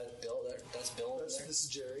over there? Is that Bill? That's Bill over there. This is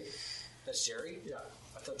Jerry. That's Jerry. Yeah.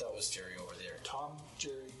 I thought that was Jerry over there. Tom,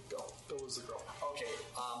 Jerry, Bill. Bill was the girl. Okay.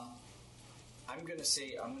 I'm gonna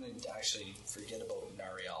say I'm gonna actually forget about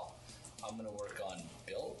Nariel. I'm gonna work on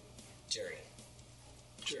Bill, Jerry.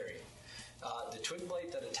 The twig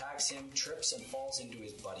blight that attacks him trips and falls into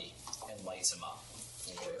his buddy and lights him up.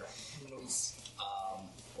 Nice.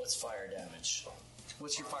 What's fire damage?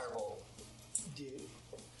 What's your firebolt? D8.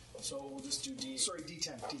 So we'll just do D. Sorry,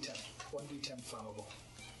 D10. D10. 1 D10 flammable.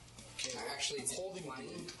 Okay. Actually, it's Holding mine.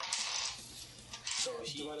 So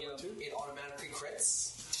he Divided by 2? It automatically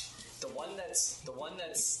crits. the one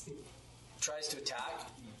that's tries to attack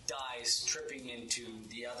dies tripping into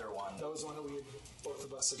the other one. That was one that we had, both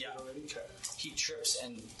of us had Yeah. did already. Okay. He trips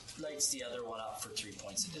and lights the other one up for 3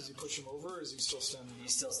 points of Does he damage. push him over, or is he still standing?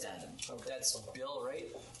 He's still standing. Okay. That's Bill, right?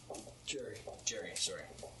 Jerry. Jerry, sorry.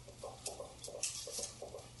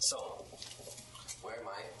 So, Where am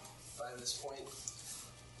I by this point?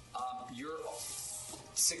 you're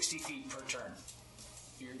 60 feet per turn.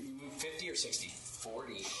 You move 50 or 60?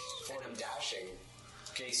 40. And I'm dashing.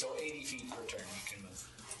 Okay, so 80 feet per turn you can move.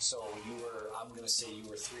 So I'm going to say you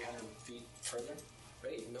were 300 feet further,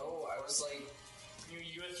 right? No, I was like,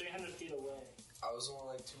 You were 300 feet away. I was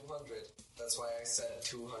only like 200. That's why I said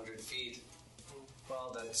 200 feet.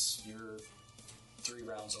 Well, you're 3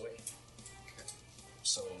 rounds away. Okay.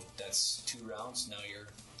 So that's 2 rounds. Now you're.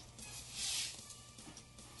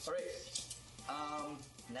 All right.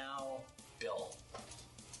 Now Bill.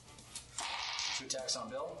 2 attacks on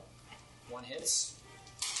Bill. 1 hits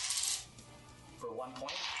for 1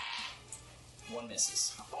 point. 1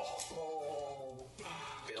 misses. Oh.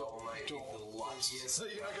 Bill might be the luckiest. So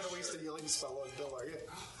you're not going to waste a healing spell on Bill, are you?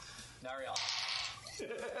 Nariel.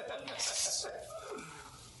 1 miss.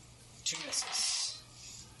 2 misses.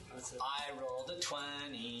 That's it. I rolled a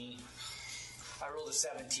 20. I rolled a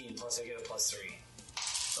 17, plus I get a +3.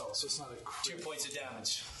 Oh, so it's not a 2 crit. points of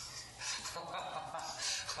damage.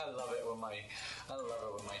 I love it when my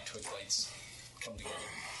twig lights come together.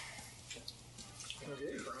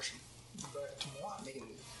 Okay. Back to moi. Make it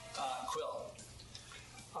Quill.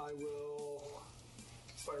 I will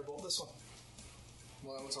firebolt this one.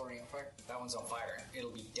 Well, that one's already on fire. That one's on fire.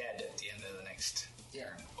 It'll be dead at the end of the next. Yeah.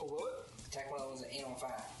 Oh, will it? Attack one of the ones that ain't on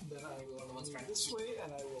fire. Then I will The one's move fine. this way,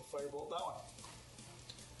 and I will firebolt that one.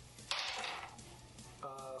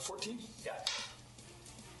 14. Yeah.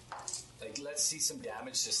 Like, let's see some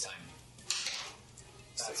damage this time.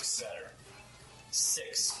 That's better.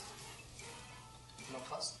 6. No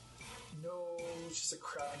plus? No was just a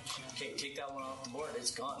crappy can. Okay, take that one off the board.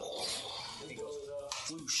 It's gone. It goes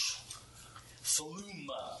floosh. Faloom.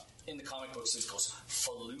 In the comic books, it goes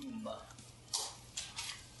faloom.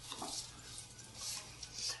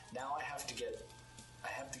 Now I have to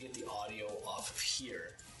get the audio off of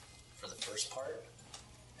here for the first part,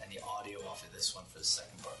 and the audio off of this one for the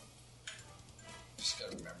second part. Just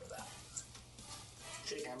gotta remember that.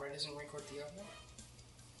 The camera doesn't record the audio?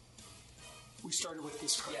 We started with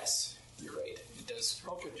this card. Yes, you're right. It does.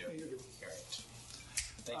 Okay, You're you're good. right.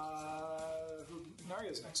 Thank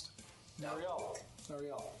Naria's next. Nariel.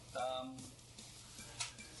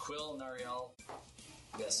 Quill, Nariel.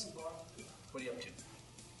 Yes. What are you up to?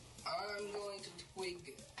 I'm going to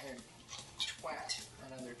twat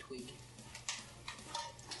another twig.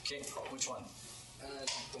 Okay, which one?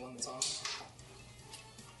 The one that's on.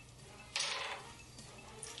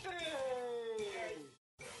 Hey!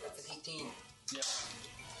 That's an 18. Yeah.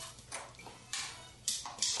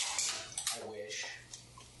 I wish.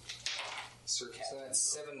 Sir Cat. So that's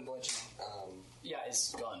 7 bludgeoning. Yeah,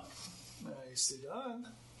 it's gone. Nicely done.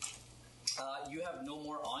 You have no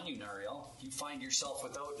more on you, Nariel. You find yourself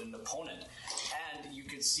without an opponent. And you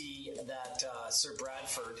can see that Sir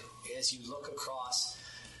Bradford, as you look across,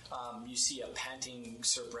 you see a panting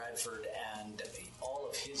Sir Bradford, and all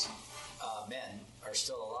of his men are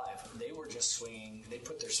still alive. They were just swinging, they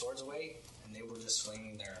put their swords away, and they were just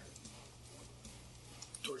swinging their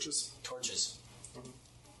Torches.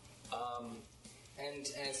 And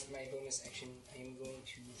as my bonus action, I am going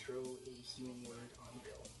to throw a healing word on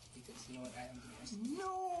Bill. Because you know what I am doing?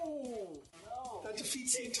 No! That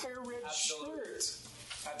defeats the entire red Absolutely. shirt.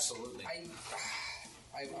 Absolutely.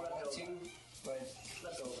 I want to, but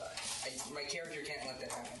Let Bill die. my character can't let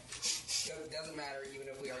that happen. It doesn't matter, even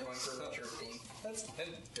if we are going for a red shirt theme. Let's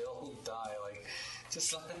let Bill die. Like,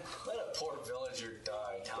 just let a poor villager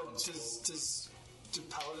die. But do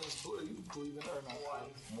paladins believe in it or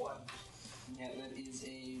not? One. Yeah, that is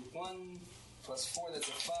a 1 plus 4, that's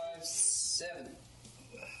a 5, 7.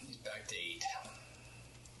 He's back to 8.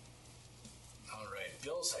 All right.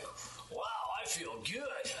 Bill's like, wow, I feel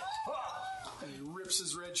good. And he rips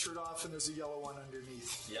his red shirt off, and there's a yellow one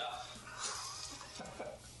underneath. Yeah.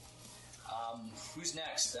 Who's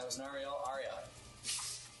next? That was Nariel. Arya.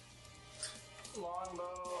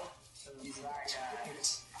 Longbow. He's that guy.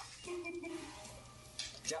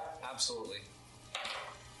 Yeah, absolutely.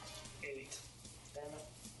 8. Damn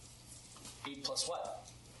it. 8 plus what?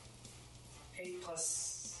 8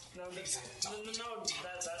 plus. No, that's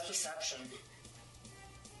perception.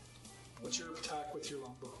 What's your attack with your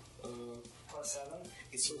longbow? Plus 7.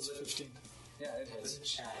 So it's 15. Yeah, it hits.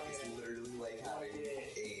 Chat is literally like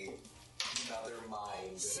having another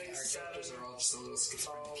mind. 6, Our 7, characters are all just a little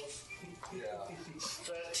schizophrenic. 12, Yeah.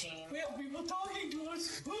 13. We have people talking to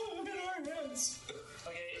us. Look at our heads.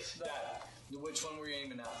 Okay, That. Which one were you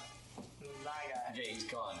aiming at? that guy. Okay, he's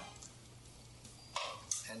gone.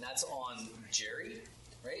 And that's on Jerry,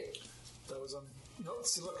 right? That was on. No,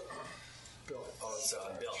 see, look. Bill. Oh, it's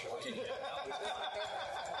on Bill. Okay.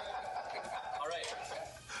 All right.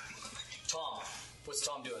 Tom. What's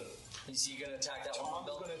Tom doing? Is he going to attack that one, Tom's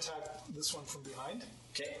Bill? going to attack this one from behind.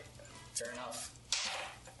 Okay. Fair enough.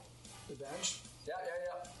 Advantage. Yeah.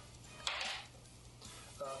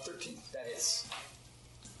 13. That hits.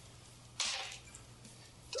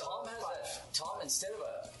 Tom, instead of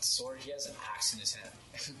a sword, he has an axe in his hand.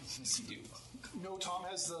 What's he do? No, Tom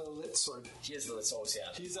has the lit sword. He has the let's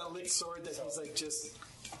yeah. He's that lit sword that he's like just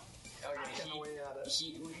hacking away at it.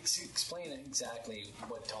 Explain exactly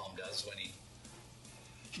what Tom does when he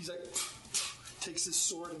He's like takes his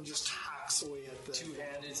sword and just hacks away at the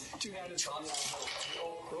two-handed chops.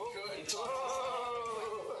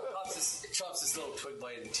 chops this little twig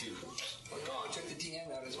blade in two. I took the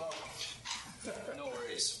DM out as well. No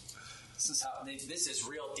worries. This is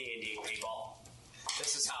real D&D, people.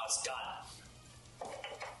 This is how it's done.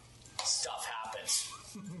 Stuff happens.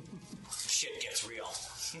 Shit gets real.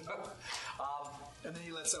 And then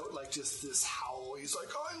he lets out like just this howl. He's like,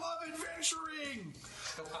 "I love adventuring."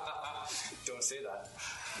 Don't say that.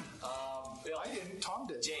 I didn't. Tom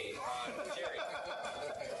did.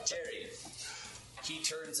 Jerry. He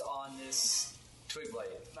turns on this twig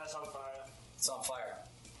blade. That's on fire. It's on fire.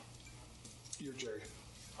 You're Jerry.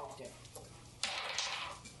 Okay.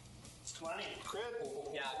 It's 20. Crit.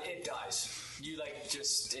 Yeah, it dies.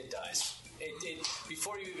 It dies. It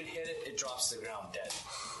before you even hit it, it drops to the ground dead.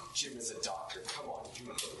 Jim is a doctor. Come on, you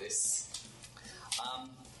know this.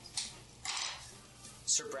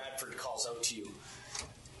 Sir Bradford calls out to you.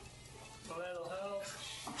 A little help.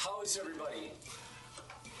 How is everybody?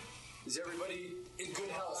 Is everybody in good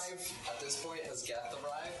health? At this point, has Gath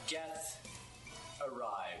arrived? Gath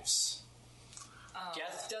arrives.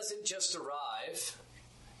 Geth doesn't just arrive.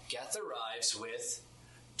 Geth arrives with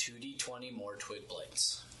 2d20 more twig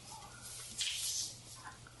blights.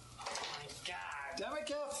 Oh my god. Damn it,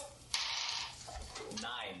 Kev.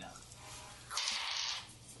 9.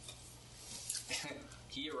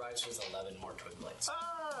 He arrives with 11 more twig blights.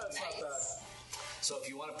 Ah, that's not bad. So if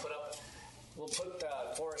you want to put up, we'll put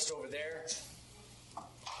the forest over there,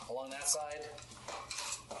 along that side.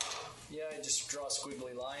 Yeah, just draw a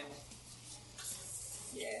squiggly line.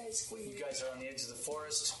 Yeah, it's clean. You guys are on the edge of the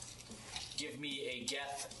forest. Give me a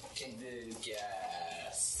Geth.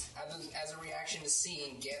 Yes. As a reaction to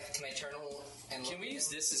seeing Geth, can I turn and look Can we at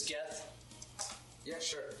use him? this as Geth? Yeah,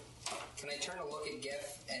 sure. Can I turn a look at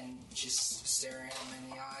Geth and just stare at him in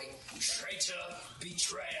the eye? Traitor,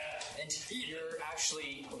 betrayer, and you're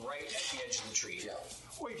actually right at the edge of the tree. Yeah.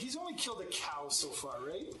 Wait, he's only killed a cow so far,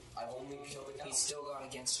 right? I've only killed a cow. He's still gone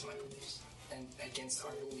against my beliefs and against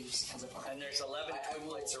our beliefs as a party. And there's 11 twig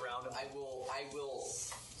blights around him. I will.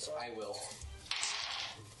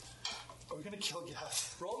 Are we gonna kill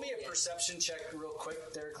Geth? Roll me a perception check real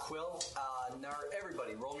quick there, Quill. Now,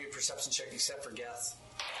 everybody, roll me a perception check except for Geth.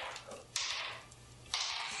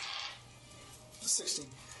 16.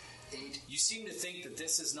 8. You seem to think that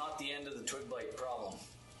this is not the end of the twig blight problem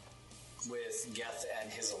with Geth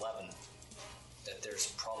and his 11. That there's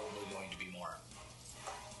probably going to be more.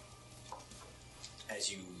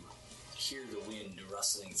 As you hear the wind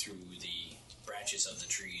rustling through the branches of the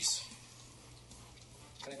trees.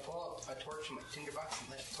 Can I pull up a torch in my tinderbox and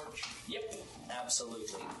light a torch? Yep,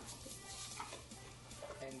 absolutely.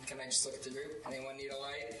 And can I just look at the group? Anyone need a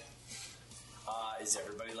light? Is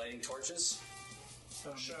everybody lighting torches?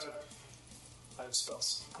 Sure. I have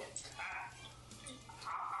spells.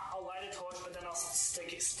 I'll light a torch, but then I'll stick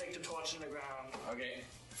the torch in the ground. Okay,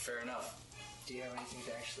 fair enough. Do you have anything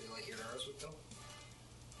to actually light your arrows with, though?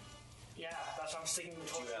 Yeah, that's why I'm sticking the Do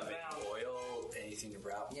torch you in have the any ground. oil, anything to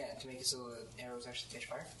wrap? Yeah, to make it so the arrows actually catch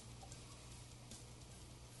fire.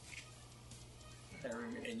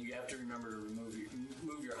 And you have to remember to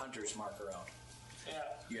move your hunter's mark around. Yeah,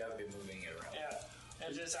 You have been moving it around. yeah.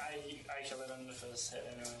 It's just I kill it on the first hit,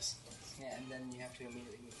 anyways. Yeah, and then you have to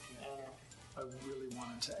immediately move to Yeah. I really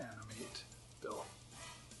wanted to animate Bill.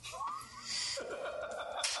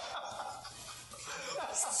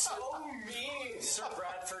 So mean! Sir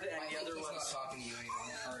Bradford and I the think other he's ones. not talking to you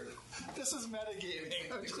anymore. This is metagaming.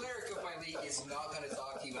 The cleric of my league is not going to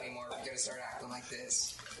talk to you anymore if you're going to start acting like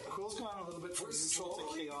this. Quill's gone a little bit from neutral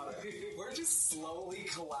to chaotic. We're just slowly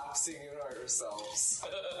collapsing in ourselves.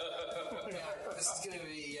 This is going to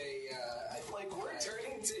be Like we're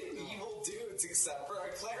turning to evil dudes, except for our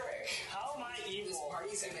cleric. How am I this evil?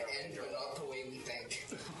 party's going to end not the way we think.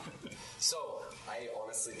 So, I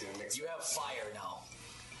honestly didn't expect. you have fire now.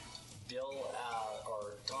 Bill,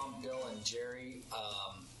 or Tom, Bill, and Jerry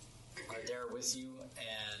are there with you,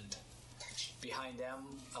 and behind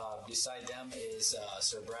them, beside them is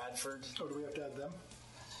Sir Bradford. Oh, do we have to add them?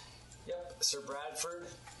 Yep, Sir Bradford,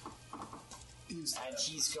 and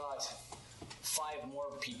he's got 5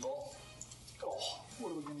 more people. Oh,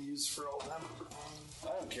 what are we going to use for all of them?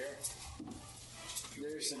 I don't care.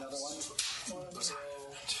 There's another one.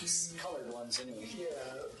 Colored ones, anyway. Yeah.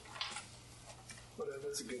 Whatever.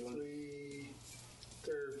 That's a good one. 3,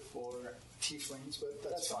 they're 4 tieflings, but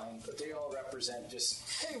That's fine, but they all represent just.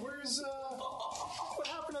 Hey, where's what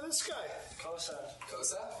happened to this guy? Kosa.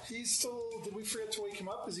 Kosa? He's still. Did we forget to wake him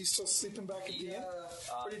up? Is he still sleeping back at the inn?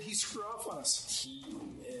 Or did he screw off on us? He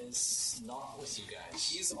is not with you guys.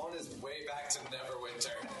 He's on his way back to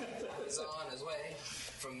Neverwinter. He's on his way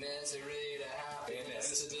from misery to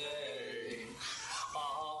happiness today.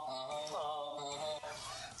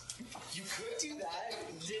 You could do that.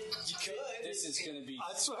 You could. This is going to be.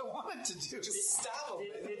 That's what I wanted to do. Just stab him.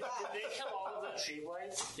 Did they kill all of the tree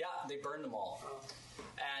blights? Yeah, they burned them all.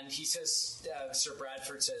 And he says, Sir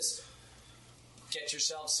Bradford says, get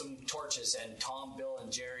yourselves some torches. And Tom, Bill,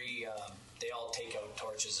 and Jerry, they all take out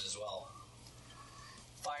torches as well.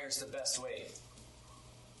 Fire's the best way.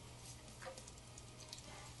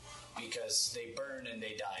 Because they burn and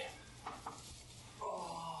they die.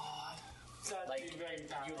 That'd Like, be very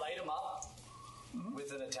bad. you light them up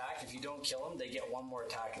with an attack. If you don't kill them, they get one more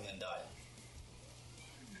attack and then die.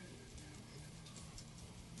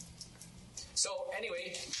 So,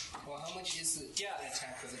 anyway, Well, how much is the Yeah.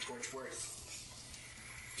 attack with a torch worth?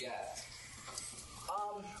 Yeah.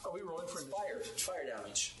 Are we rolling for fire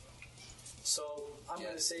damage. So, I'm Yeah.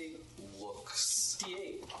 going to say Looks.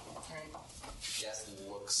 D8 Alright. Yes,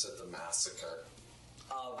 looks at the massacre.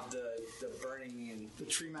 of the burning and the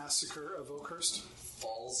tree massacre of Oakhurst?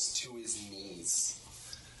 Falls to his knees.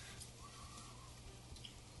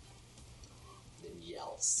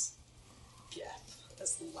 yells, Geth,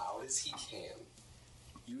 as loud as he can.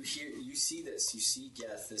 You see this. You see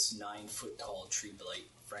Geth, this 9-foot tall tree blight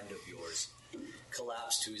friend of yours,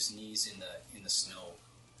 collapse to his knees in the snow,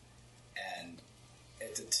 and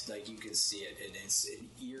like you can see it, and it's an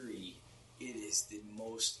eerie. It is the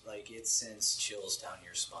most it sends chills down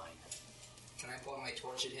your spine. Can I point my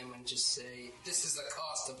torch at him and just say, "This is the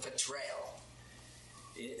cost of betrayal"?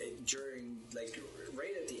 During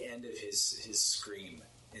right at the end of his scream,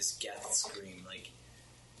 his Geth scream,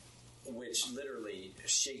 which literally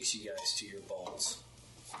shakes you guys to your bones.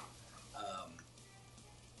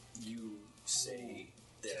 You say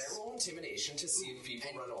this. Can I roll intimidation to see if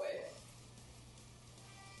people run away?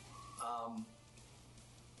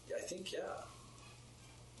 I think, yeah.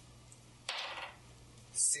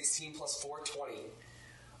 16 plus 4, 20.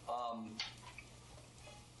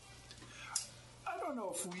 I don't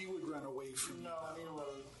know if we would run away from you. No, neither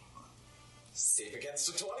would. Save against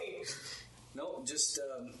a 20. No, just,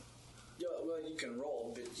 well, you can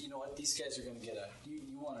roll, but you know what? These guys are going to get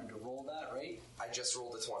you wanted to roll that, right? I just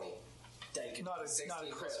rolled a 20. Not a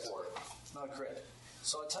 16 crit. plus 4. Not a crit.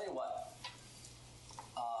 So I'll tell you what.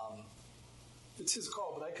 It's his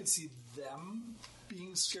call, but I could see them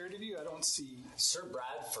being scared of you. I don't see. Sir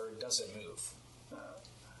Bradford doesn't move.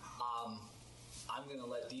 I'm going to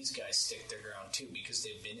let these guys stick their ground too because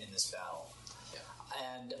they've been in this battle. Yeah.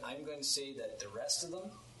 And I'm going to say that the rest of them,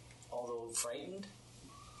 although frightened,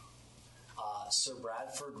 Sir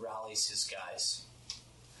Bradford rallies his guys.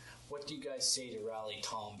 What do you guys say to rally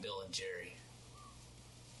Tom, Bill, and Jerry?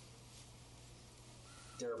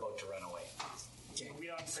 They're about to run away. We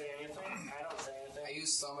don't say anything. I don't say anything. I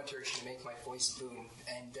use thaumaturgy to make my voice boom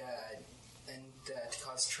and to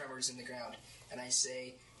cause tremors in the ground. And I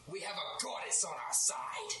say, "We have a goddess on our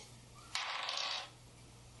side."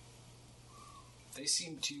 They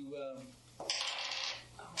seem to.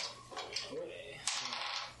 Okay.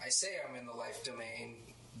 I say I'm in the life domain,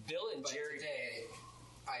 Bill and but Jerry. today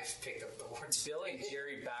I've picked up the words. Bill and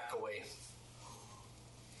Jerry back away.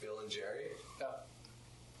 Bill and Jerry? Yeah.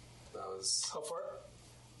 That was... How far?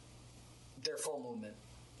 Their full movement.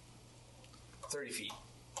 30 feet.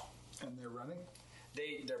 And they're running?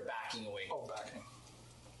 They're backing away. Oh, backing.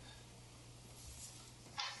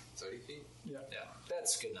 30 feet? Yeah. Yeah,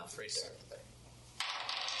 that's good enough right there.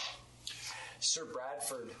 Sir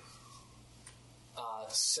Bradford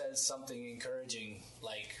says something encouraging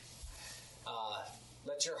like,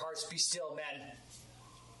 let your hearts be still, men.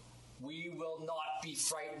 We will not be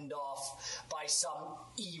frightened off by some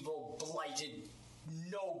evil, blighted,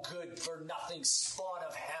 no good for nothing spawn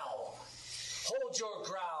of hell. Hold your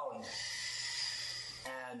ground.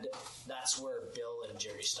 And that's where Bill and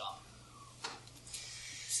Jerry stop.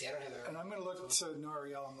 See, I don't have And I'm going to look to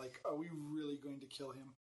Nariel. I'm like, are we really going to kill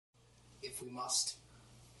him? if we must.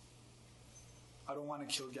 I don't want to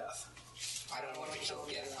kill Geth. I don't want to kill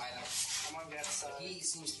Geth either. I'm on Geth's side. He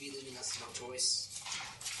seems to be leaving us no choice.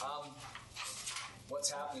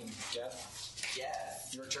 What's happening, Geth? Geth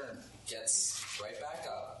Your turn. gets right back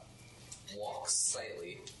up, walks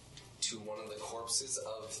slightly to one of the corpses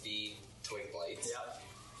of the twig blights. Yep.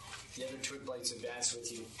 The other twig blights advance with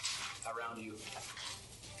you, around you.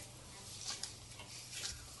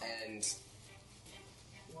 And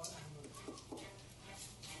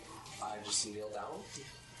I just kneel down,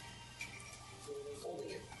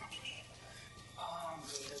 holding it.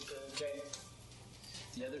 Okay.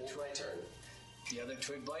 The other Hold my turn. The other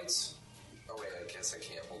twig blights. Oh wait, I guess I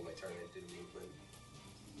can't hold my turn. It did movement.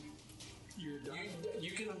 You're done.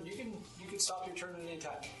 You can stop your turn at any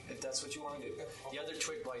time if that's what you want to do. The other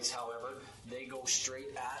twig blights, however, they go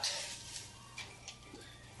straight at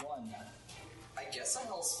one. I guess a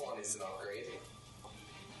Hellspawn is an upgrade.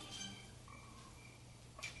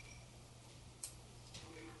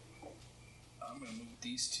 I'm going to move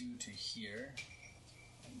these two to here,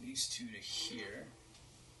 and these two to here.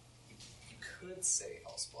 You could say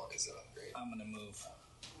Hellspawn is an upgrade. I'm going to move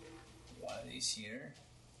one of these here,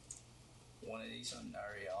 one of these on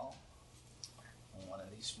Nariel, and one of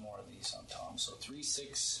these, more of these on Tom. So 3,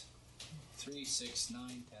 6, 9, 10,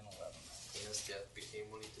 11. Yes, Geth became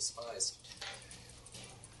what he despised.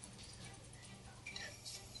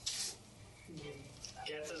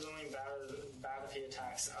 Geth is only bad if he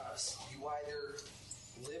attacks us. You either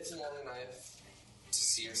live long enough to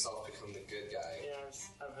see yourself become the good guy, Yeah,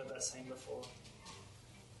 I've heard that saying before.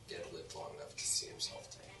 Geth lived long enough to see himself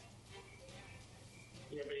tank.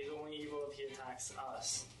 Yeah, but he's only evil if he attacks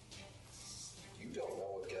us. You don't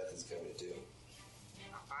know what Geth is going to do.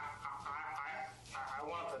 I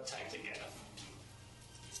want to protect the Geth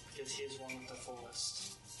because he is one with the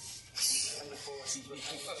fullest. and the force.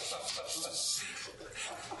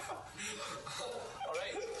 All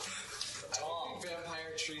right. I don't think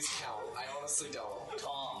vampire trees count. I honestly don't.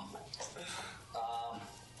 Tom.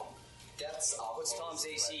 Gets What's Tom's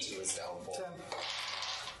AC? led to his downfall. 10.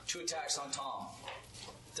 2 attacks on Tom.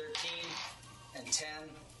 13 and 10.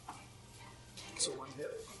 So 1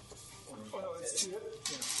 hit. Oh no, it's 2 hit.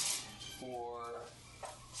 Yeah. For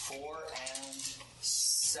 4 and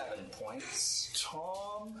 7 points.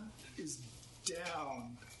 Tom is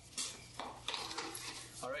down.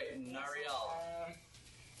 All right, Nariel.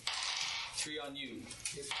 3 on you.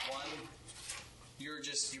 1. You're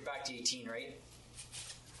back to 18, right?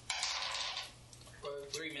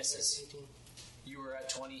 3 misses. 18. You were at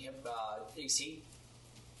 20 AC.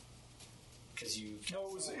 Because you. No,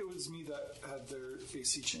 it was me that had their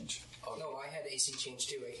AC change. Okay. No, I had AC change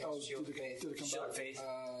too. I Oh, cast Shield did of Faith. it come Shield back? of Faith.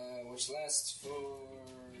 Which lasts for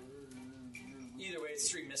Either way, it's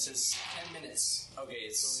 3 misses. 10 minutes. Okay,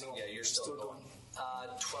 it's No, you're still, still going.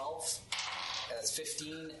 12. That's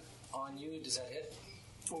 15 on you. Does that hit?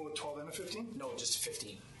 Oh, 12 and a 15? No, just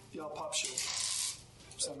 15. Yeah, I'll pop shield.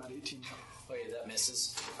 So I'm at 18 now. Okay, that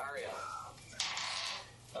misses. Aria.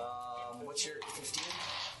 What's your 15?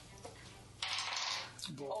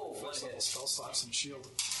 Oh, one first level hit. spell slots and shield.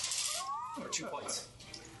 Or 2 points.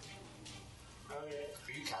 Okay.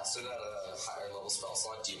 If you cast it at a higher level spell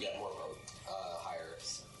slot, do you get more higher?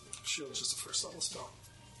 Shield's just a first level spell.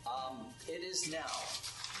 It is now.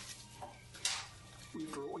 We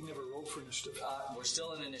never rolled for initiative. We're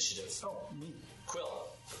still in initiative. Oh, me. Quill,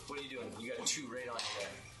 what are you doing? You got 2 right on you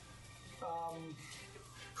there.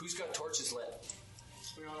 Who's got torches lit?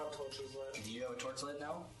 We don't have torches lit. Do you have a torch lit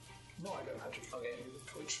now? No, I got magic. Okay. I need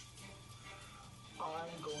the torch.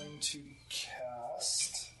 I'm going to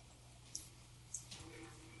cast.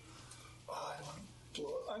 I don't want to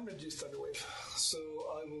blow. I'm going to do Thunderwave. So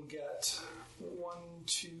I will get 1,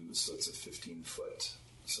 2. So it's a 15-foot.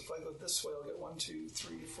 So if I go this way, I'll get 1, 2,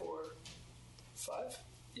 3, 4, 5.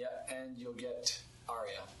 Yeah, and you'll get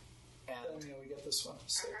Aria. Then And we get this one,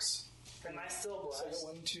 6. Am I still So I get blessed?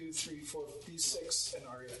 1, 2, 3, 4, these 6, and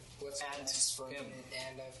Arya. What's And next for him. it?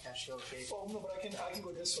 And I've cast Shield of Faith. Oh no, but I can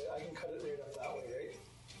go this way. I can cut it right up that way, right?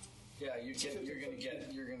 yeah, you're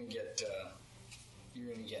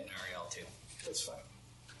gonna get Nariel too. That's fine.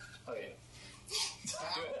 Okay.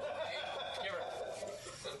 Do it. Give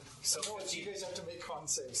her. So No, it's you 15. guys have to make con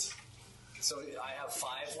saves. So I have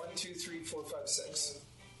 5, 1, 2, 3, 4, 5, 6.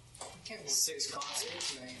 I can't 6 con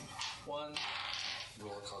saves. tonight. 1.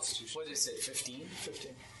 Roll a Constitution. What is it? 15.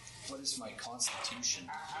 15. What is my Constitution?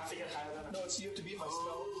 I have to get higher than No, it's you have to beat my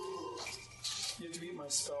spell. You have to beat my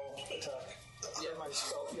spell attack. Yeah, Or my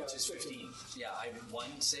spell. Yeah, which is 15. Yeah, I have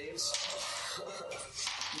 1 saves,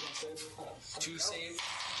 You don't save. 2 save.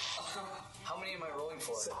 How many am I rolling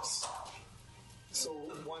for? 6. So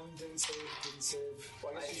 1 didn't save.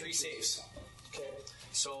 Well, I have 3 saves. Okay.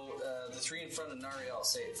 So the 3 in front of Nariel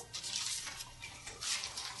save.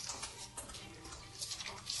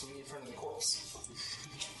 Me in front of the corpse.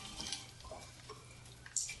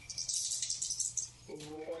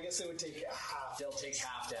 Well, I guess they would take half. They'll take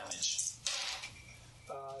half damage.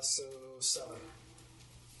 So 7.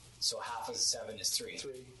 So half of 7 is 3.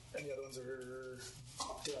 3. And the other ones are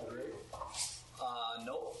dead, right?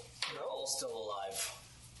 Nope. They're all still alive.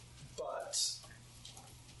 But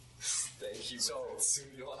Thank you. So- soon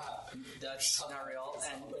you'll have. That's Nariel.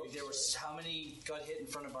 And there was how many got hit in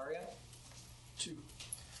front of Arya? 2.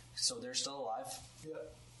 So they're still alive. Yeah.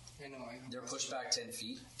 I know. They're pushed back 10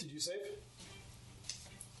 feet. Did you save?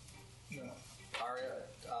 No. Arya,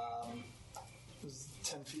 It was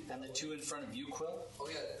 10 feet. and the 2 in front of you, Quill. Oh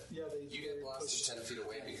yeah. Yeah, they You get they blasted pushed- 10 feet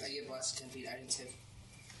away because I get blasted 10 feet. I didn't save.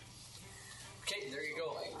 Okay, there you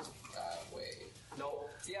go. like that way. No,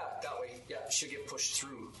 yeah, that way. Yeah, she'll get pushed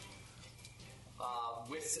through.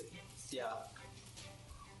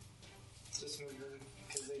 just moving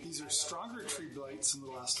because they. These are stronger tree blights than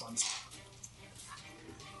the last ones.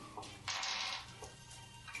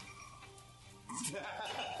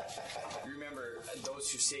 Remember,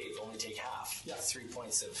 those who save only take half. Yeah. 3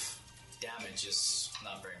 points of damage is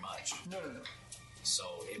not very much. No. So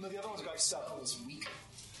No, the other ones got 7. That was weak.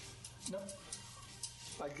 No.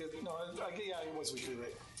 I get yeah, it was weaker,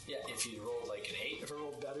 right? yeah, if you rolled like an 8, If I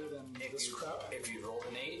rolled better than this crap, if you rolled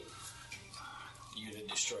an 8, you'd have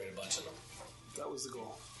destroyed a bunch of them. that was the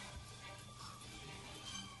goal.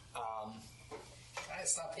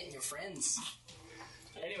 Guys, stop hitting your friends.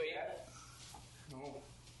 Anyway, No.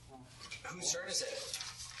 whose turn is it?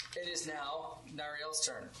 It is now Nariel's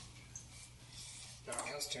turn.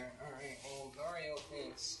 Dariel's turn. Alright, well, Dario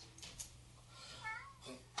thinks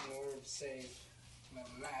in order to save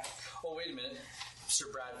Math. Oh, wait a minute. Sir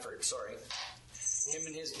Bradford, sorry. Him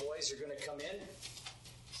and his boys are going to come in,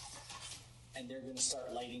 and they're going to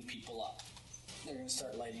start lighting people up. They're going to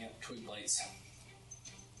start lighting up twig lights.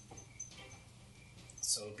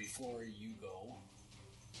 So before you go...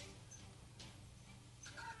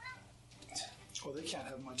 Well, they can't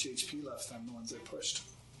have much HP left. I'm the ones I pushed.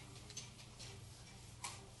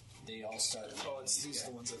 They all start... Oh, these are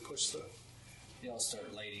the ones I pushed, though. They all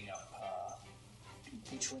start lighting up.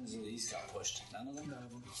 Which ones of these got pushed? None of them? None of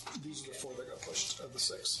them. These are the 4 that got pushed of the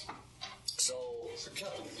 6. So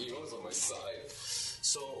Captain Emo's on my side.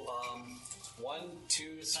 So, 1,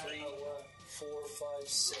 2, 3, 4, 5,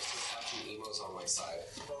 6. Captain Emo's on my side.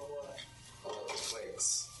 About what? All the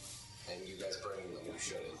twigs. And you guys burning them, you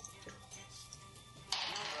shouldn't.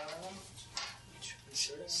 I'm not burning them. You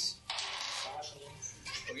shouldn't. Slashing them.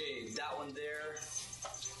 Okay, that one there.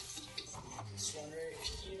 This one right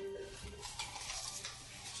here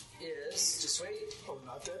is. Just wait. Oh,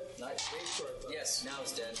 not dead? Not wait. Sorry about that. Yes, now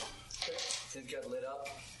it's dead. It got lit up.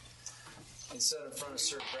 Instead in front of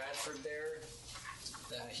Sir Bradford there.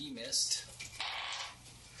 He missed.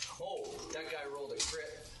 Oh, that guy rolled a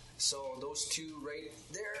crit. So those 2 right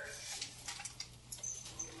there,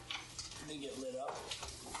 they get lit up.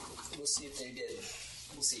 We'll see if they did.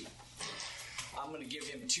 We'll see. I'm going to give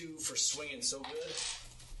him 2 for swinging so good,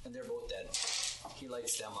 and they're both dead. He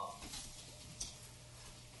lights them up.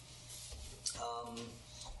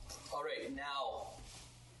 All right, now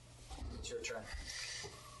it's your turn.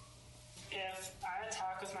 If I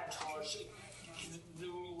attack with my torch,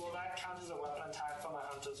 will that count as a weapon attack for my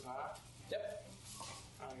hunter's mark? Yep.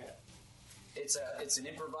 Okay. It's an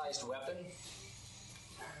improvised weapon.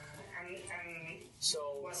 And So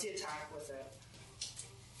what's the attack with it?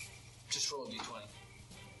 just roll a d20.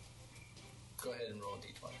 Go ahead and roll a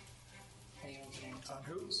d20. On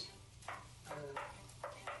whose?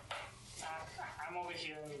 I'm over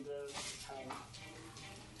here in the time.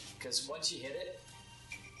 Because once you hit it,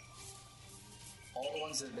 all the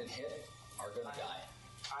ones that have been hit are going to die.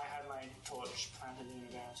 I had my torch planted in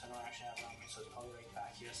the ground, so I don't actually have it on me, so it's probably like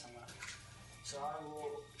back here somewhere. So I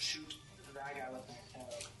will shoot that guy with my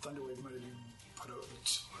Thunderwave might have even put out the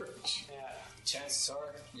torch. Yeah. Chances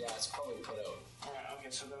are, yeah, it's probably put out. Alright,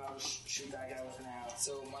 okay, so then I'll shoot that guy with an arrow.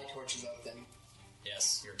 So my torch is up then.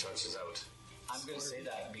 Yes, your torch is out. I'm going to say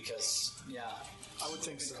that because, yeah. I would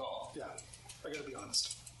think Good so. call. Yeah, I gotta be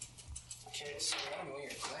honest. Okay, so I don't know what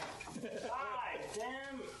you're playing.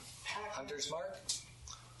 damn pack. Hunter's mark?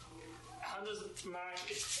 Hunter's mark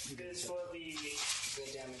is for the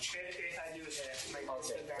Good damage. if I do hit. Like,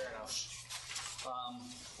 Okay, the fair damage. enough.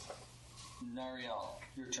 Nariel,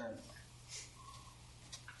 your turn.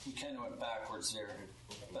 You kind of went backwards there,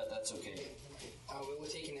 but that's okay. Will we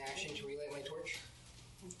take an action to relight my torch?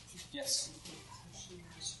 Yes.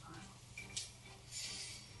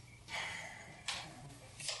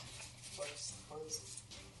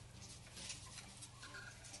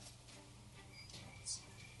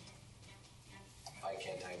 Why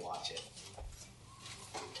can't I watch it?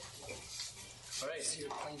 All right. So you're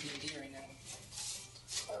playing D&D right now.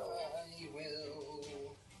 I will.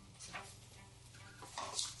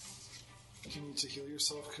 You need to heal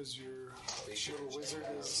yourself because your wizard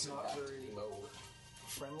is not very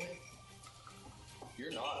friendly.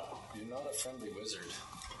 You're not a friendly wizard.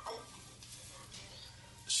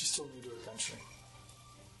 She's still new to her country.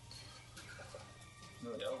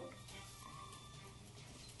 No doubt.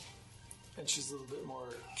 And she's a little bit more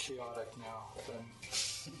chaotic now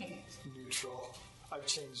than neutral. I've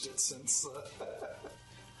changed it since.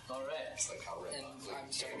 All right. It's like how red And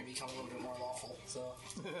I'm starting to become a little bit more lawful, so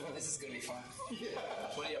this is going to be fun.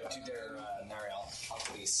 What are you up to there, Nariel?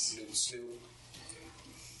 Hoppity snoot.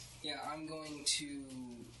 Yeah, I'm going to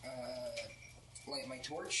light my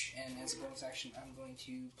torch, and as a bonus action, I'm going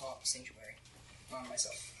to pop Sanctuary on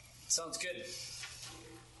myself. Sounds good.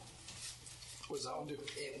 What does that one do?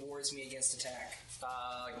 It wards me against attack.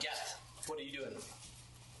 Geth, what are you doing?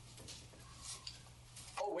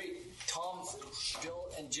 Oh, wait. Tom, Bill,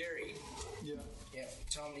 and Jerry. Yeah. Yeah,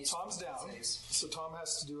 Tom's down, saves. so Tom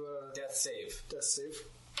has to do a Death save. death save.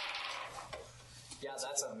 Yeah,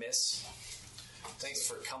 that's a miss. Thanks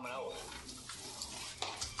for coming out.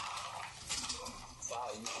 Wow,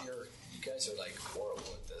 you guys are like horrible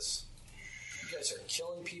at this. You guys are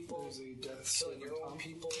killing people, There's a death killing save. your own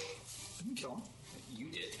people. I didn't kill him. You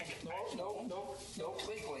did. No.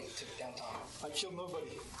 Twig Blade took down Tom. I killed nobody.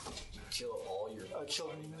 Kill all your. I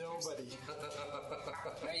killed nobody.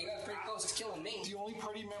 Now you got pretty close to killing me. The only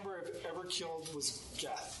party member I've ever killed was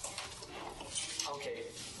Gath. Okay.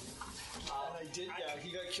 And I did, yeah,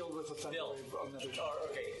 he got killed with a thunder Bill. wave on another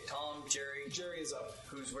Okay, Tom, Jerry. Jerry is up.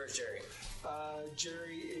 Where's Jerry?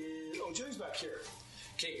 Jerry's back here.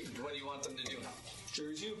 Okay, what do you want them to do?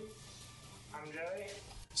 Jerry's you. I'm Jerry.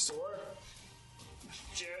 Store.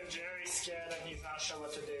 Jerry's scared and he's not sure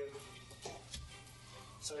what to do.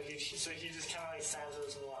 So he just kind of like stands there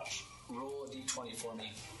and watch. Roll a d20 for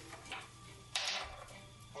me.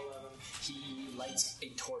 11. He lights a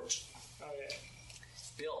torch. Okay.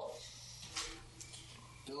 Bill.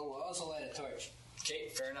 Bill will also light a torch. Okay,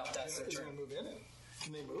 fair enough. That's their Is he turn. going to move in?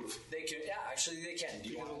 Can they move? They can. Yeah, actually, they can. Do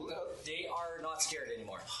you want to? They are not scared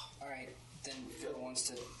anymore. All right, then Bill wants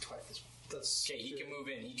to twice this one. That's Okay, he can move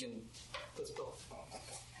in. He can. That's Bill. Oh, not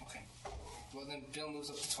Bill. Okay. Well, then Bill moves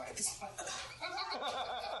up to twice this one.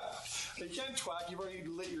 You can't twack. You've already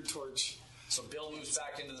lit your torch. So Bill moves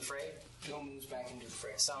back into the fray. Bill moves back into the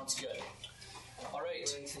fray. Sounds good. All right,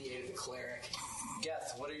 Running to the aid of the cleric.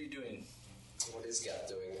 Geth, what are you doing? What is Geth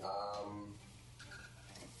doing?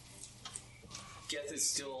 Geth is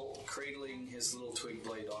still cradling his little twig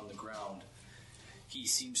blade on the ground. He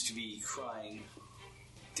seems to be crying,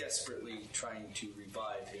 desperately trying to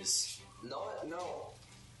revive his No.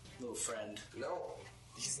 little friend. No.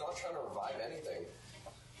 He's not trying to revive anything.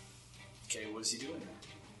 Okay, what is he doing?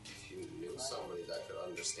 If you knew somebody that could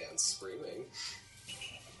understand screaming,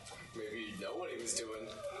 maybe you'd know what he was doing.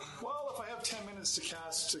 Well, if I have 10 minutes to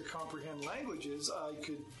cast to comprehend languages, I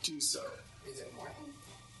could do so. Is it more?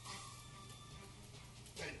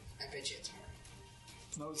 I bet you it's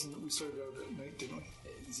more. No, we started out at night, didn't we?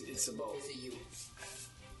 It's about. With a U.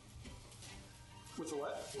 With the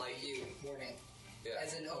what? Like you. Morning. Yeah.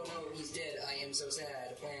 As in, oh no, he's dead. I am so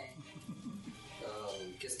sad. Playing.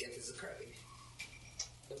 Because Geth is a crybaby.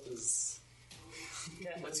 Geth is...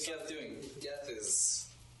 What's Geth doing? Geth is...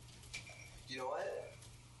 You know what?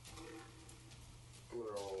 I'm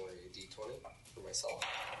gonna roll a d20 for myself.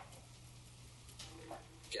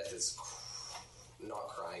 Geth is not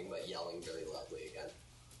crying, but yelling very loudly again.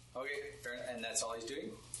 Okay, fair enough. And that's all he's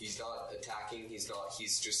doing? He's not attacking, he's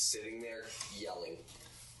just sitting there yelling.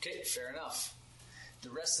 Okay, fair enough. The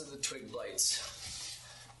rest of the twig blights,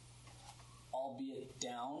 albeit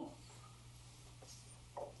down,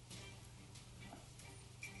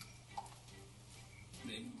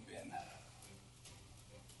 they move in.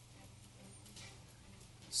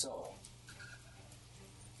 So,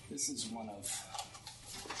 this is one of.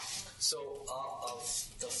 So, of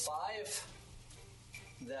the 5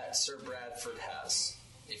 that Sir Bradford has,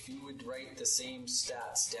 if you would write the same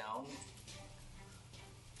stats down,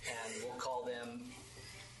 and we'll call them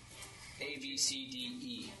A, B, C, D,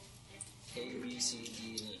 E. A, B, C, D,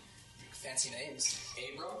 and E. Fancy names.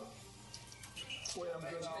 Abram? Wait, I'm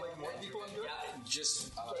doing like more people I'm doing? Yeah,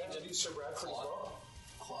 just. Do I have to do Sir Bradford as well?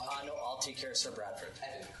 Claude. No, I'll take care of Sir Bradford.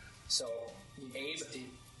 Evan. So, Abe, Steve.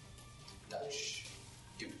 Dutch.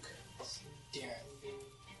 Duke. Darren.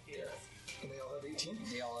 And they all have 18?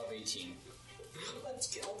 they all have 18. Let's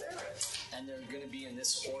kill Darren. And they're going to be in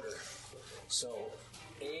this order. So,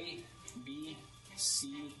 A, B,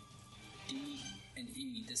 C, D, and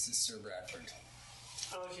E. This is Sir Bradford.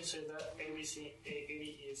 I like you said that ABC,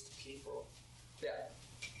 AD is the people. Yeah.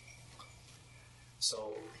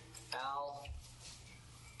 So, Al,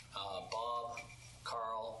 Bob,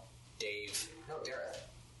 Carl, Dave, No, Darren.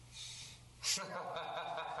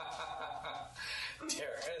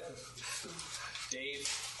 Darren, Dave,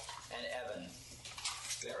 and Evan.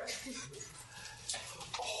 Darren?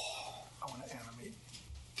 I want to animate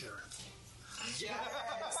Darren. Yes!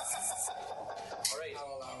 All right.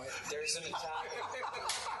 I'll allow it. There's an attack.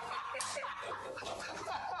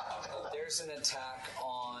 There's an attack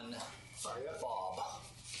on Bob.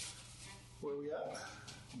 Where are we at?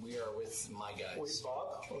 We are with my guys. Wait,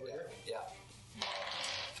 Bob? Over here? Yeah.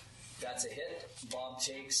 That's a hit. Bob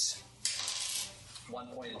takes 1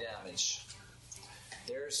 point of damage.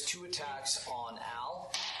 There's 2 attacks on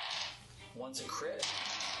Al. One's a crit.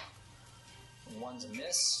 One's a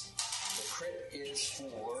miss. The crit is for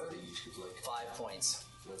 5 points.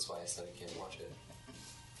 That's why I said I can't watch it.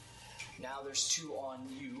 Now there's 2 on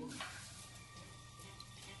you.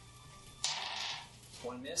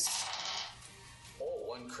 1 miss. Oh,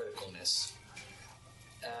 1 critical miss.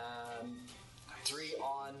 3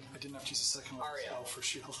 on I didn't have to use a second level Aria. spell for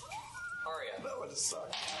shield. Aria. That would have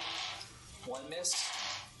sucked. 1 miss.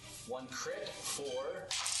 1 crit for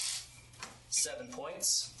 7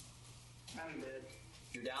 points. I'm dead.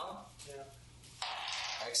 You're down? Yeah.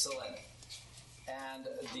 Excellent. And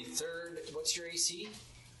the third, what's your AC?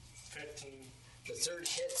 15. The third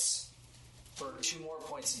hits for 2 more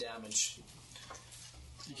points of damage.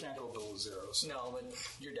 You can't go below 0. So. No, but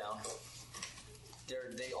you're down.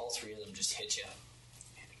 They all three of them just hit you.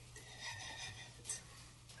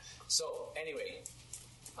 So anyway,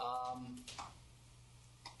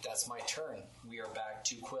 that's my turn. We are back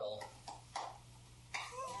to Quill.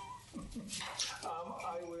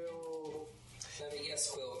 I will. Let me guess,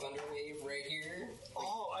 Quill. Thunderwave right here.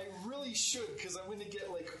 Oh, I really should, because I'm going to get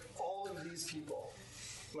like all of these people.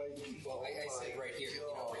 Like, Well, I said right here. You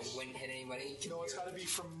know, where you wouldn't hit anybody. no, it's got to be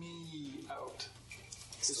from me out.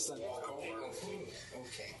 It's then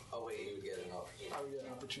Okay. Oh wait, you would get an opportunity. I would get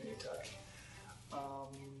an opportunity attack.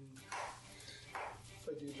 If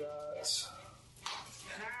I do that,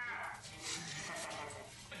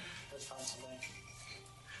 I found something.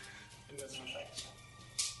 It doesn't affect.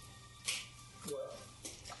 what?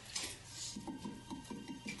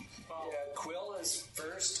 Yeah, Quill is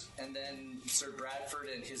first, and then Sir Bradford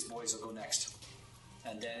and his boys will go next.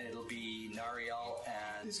 And then it'll be Nariel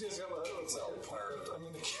and These guys got what's Well, I'm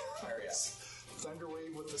going to Area.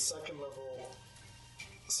 Thunderwave with the second level,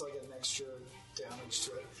 so I get an extra damage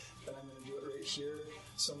to it. And I'm going to do it right here.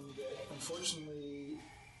 So I'm going to get, unfortunately,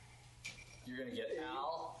 You're going to get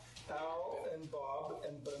Al. Al and Bob,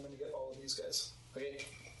 but I'm going to get all of these guys. Okay.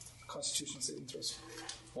 Constitution saving throws.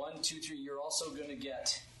 1, 2, 3. You're also going to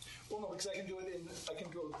get. Well, no, because I can do it I can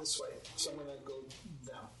go this way. So I'm going to go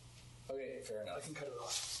down. Okay, fair I enough. can cut it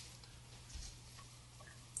off.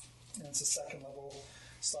 And it's a second level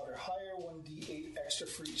slaughter higher, 1d8 extra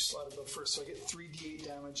for each slaughter above first. So I get 3d8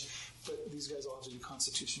 damage, but these guys all have to do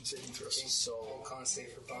Constitution saving throws. So All con save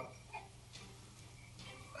for Bob.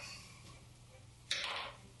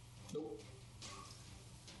 Nope.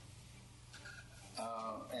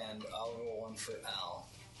 and I'll roll one for Al.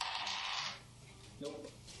 Nope.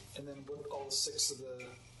 And then what all 6 of the...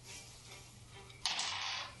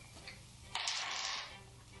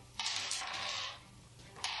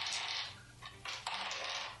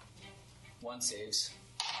 One saves.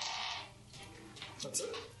 That's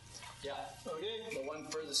it? Yeah. Okay. The one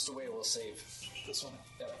furthest away will save. This one.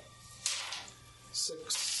 Yep.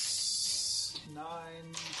 6, 9,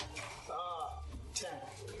 10.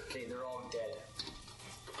 Okay, they're all dead.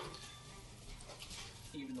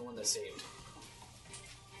 Even the one that saved.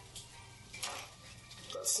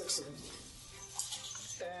 That's 6 of them.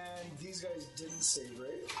 And these guys didn't save,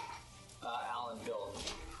 right? Al and Bill.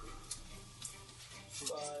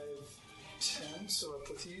 5, 10. So up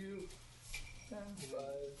with you. And 5,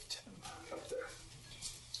 10. Up there.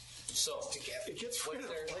 So, It gets what rid of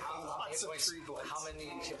their like lots hit of points, free blights. how many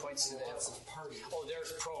hit points do they have? Lots of party. Oh, they're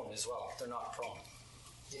prone as well. They're not prone.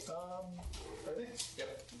 Are they?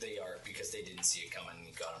 Yep, they are because they didn't see it coming and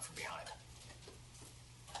you got them from behind.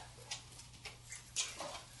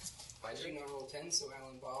 I do not roll 10, so Al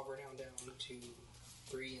and Bob are now down to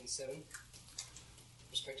 3 and 7,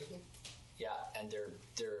 respectively. Yeah, and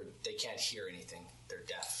they can't hear anything. They're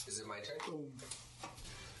deaf. Is it my turn? Boom.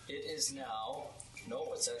 It is now.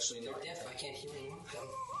 No, it's actually They're not. deaf. I can't hear anyone of them.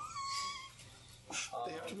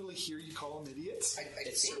 They have to really hear you call them idiots?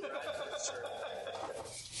 It's Sir Bradford.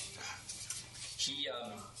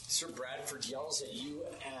 Sir Bradford yells at you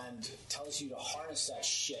and tells you to harness that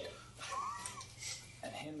shit.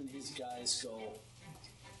 And him and his guys go.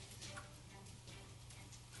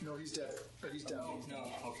 No, he's dead. Or he's down. Oh,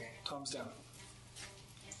 no, okay. Tom's down.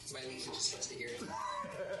 My legion just wants to hear it.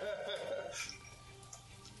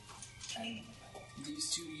 And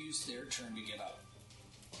these two use their turn to get up.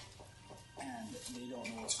 And they don't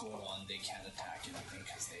know what's going on. They can't attack anything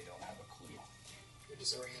because they don't have a clue. You're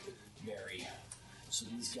disoriented. Very. So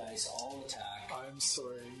these guys all attack. I'm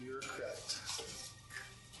sorry, you're correct.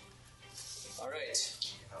 All right.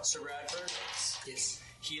 Sir Bradford, Yes.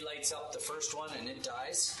 he lights up the first one and it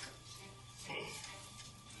dies.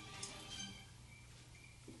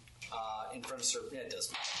 In front of Sir... Yeah, it does.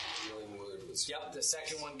 Healing word was. Yep, the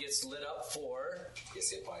second one gets lit up for...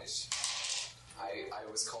 Yes, it was. I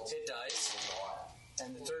was called. It dies.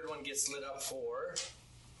 And the third one gets lit up for...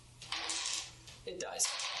 It dies.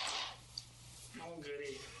 Oh,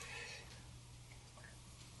 goody.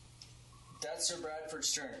 That's Sir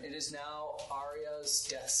Bradford's turn. It is now Arya's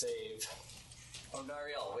death save. Oh,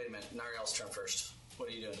 Nariel. Wait a minute. Nariel's turn first. What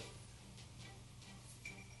are you doing?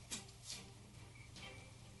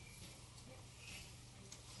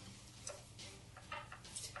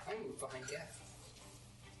 I moved behind Death.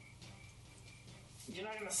 You're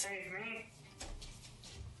not gonna save me?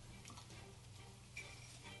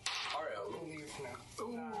 Arya. Only you for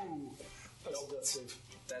now. Ooh. That's a death save.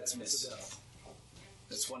 That's a miss. It's a death.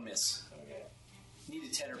 That's one miss. Okay. Need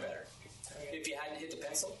a 10 or better. If you hadn't hit the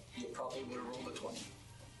pencil, you probably would have rolled a 20.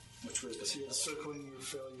 Which would have So been... you're circling your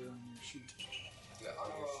failure on your sheet. Yeah,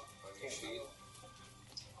 on your sheet.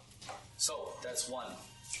 So, that That's one.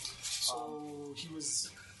 So he was.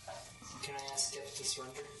 Can I ask Geth to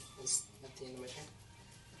surrender at the end of my turn?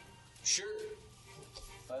 Sure.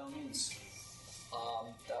 By all means.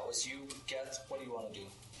 That was you, Geth. What do you want to do?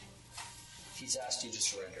 He's asked you to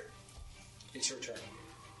surrender. It's your turn.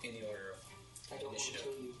 In the order of I don't want to initiative.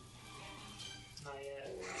 kill you. Not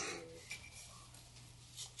yet.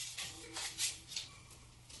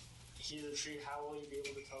 He's a tree. How will you be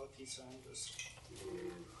able to tell if he surrenders?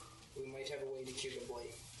 We might have a way to cure the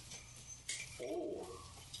blight. Oh,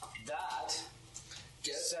 that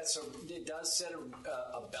it does set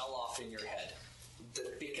a bell off in your head.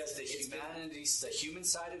 Because the human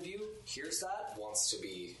side of you hears that, Wants to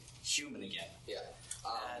be, human again. yeah.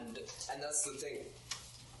 And And that's the thing.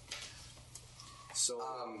 so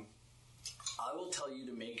I will tell you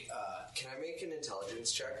to make. Can I make an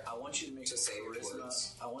intelligence check? I want you to make To a say charisma.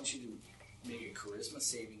 words. I want you to make a charisma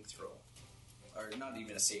saving throw, or not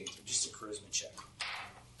even a saving throw, just a charisma check.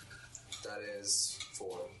 That is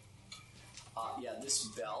 4. Yeah, this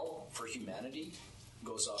bell for humanity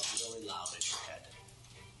goes off really loud in your head.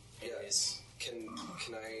 It Yeah. is. Can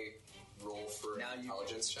I roll for Now an you-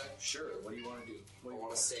 intelligence check? Sure. What do you want to do? What I do you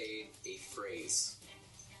want to say a phrase.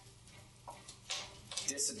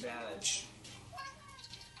 Disadvantage.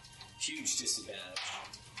 Huge disadvantage.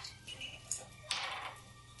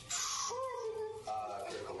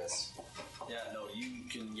 Critical miss. Yeah, no, you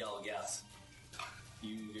can yell Geth.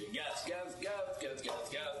 You get Geth, Geth, Geth, Geth, Geth,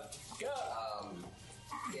 Geth, Geth. Get.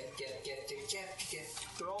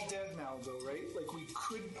 They're all dead now, though, right? Like, we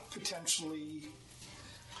could potentially.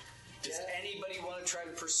 Does anybody want to try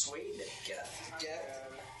to persuade Geth?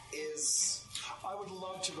 Get is I would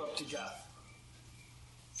love to go up to Geth.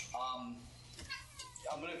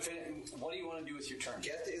 I'm going to finish. What do you want to do with your turn?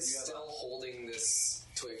 Geth is You have still holding this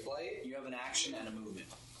twig blight. You have an action and a movement.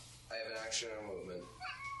 I have an action and a movement.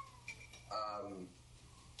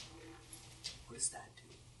 What does that do?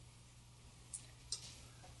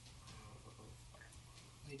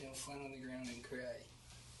 Lay down flat on the ground and cry.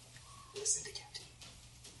 Listen to Captain.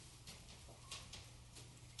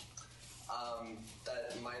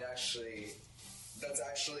 That might actually. That's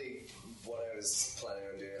actually what I was planning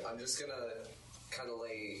on doing. I'm just gonna kind of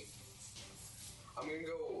lay. I'm gonna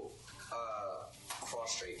go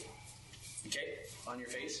cross straight. Okay, on your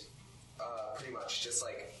face. Pretty much, just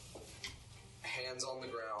like hands on the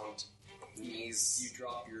ground, knees. You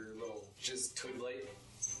drop your little Just twig blade.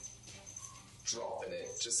 dropping it,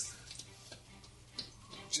 just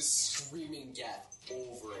screaming "get"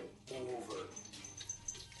 over and over.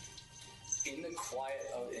 In the quiet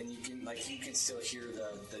of, and you can still hear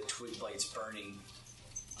the twig blights burning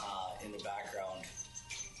in the background,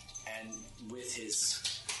 and with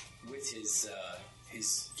his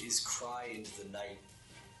cry into the night,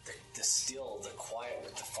 the quiet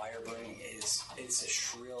with the fire burning it's a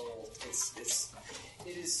shrill.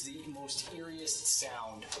 It is the most eeriest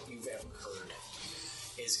sound you've ever heard.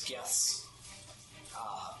 Is Geth's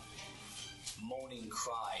moaning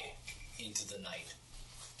cry into the night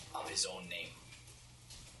of his own name,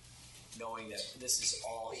 knowing that this is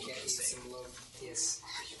all he Cat can needs say. some love. Yes.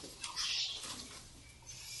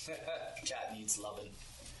 Cat needs loving.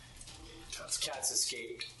 Cat's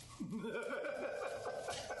escaped.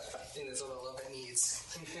 And that's all the love it needs.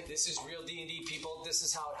 This is real D&D, people. This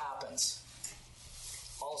is how it happens.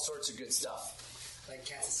 All sorts of good stuff. Like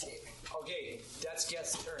cats escaping. Okay, that's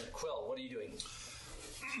Geth's turn. Quill, what are you doing?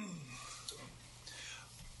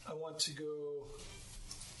 I want to go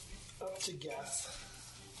up to Geth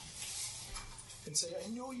and say, I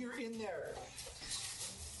know you're in there.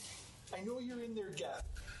 I know you're in there, Geth.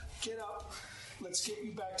 Get up. Let's get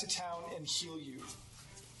you back to town and heal you.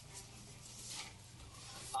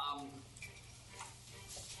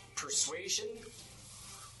 Persuasion?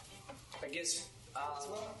 I guess.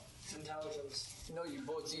 Intelligence. No, you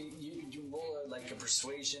both you roll like a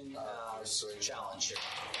persuasion, Persuasion. challenge here.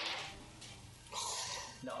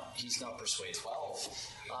 No, he's not persuaded. 12.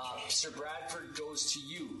 Sir Bradford goes to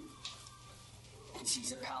you because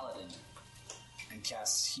he's a paladin and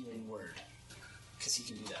casts healing word because he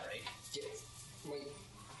can do that, right? Yeah. Wait.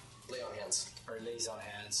 Lay on hands. Or lays on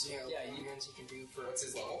hands. Yeah. you, hands you can do for. What's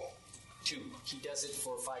his level? 2. He does it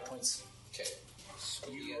for 5 points. Okay.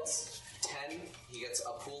 He gets 10. He gets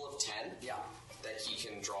a pool of 10. Yeah. That he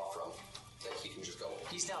can draw from. That he can just go.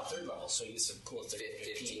 He's now 3rd level, so he gets a pool of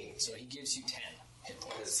 15. 15. So he gives you 10 hit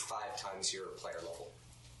points. Because 5 times your player level.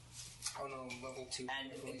 Oh no, level 2.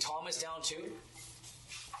 And Tom is down too.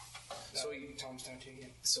 So Tom's down 2 again.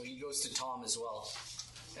 So he goes to Tom as well,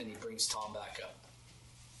 and he brings Tom back up.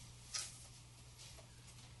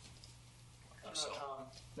 Oh, no, So- Tom.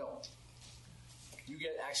 No. You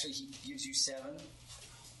get, actually, he gives you 7.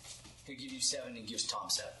 He'll give you 7 and gives Tom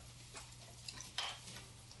 7.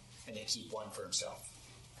 And then keep 1 for himself.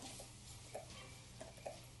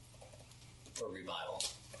 For revival.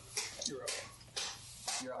 You're up.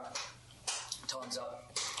 You're up. Tom's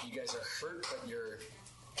up. You guys are hurt, but you're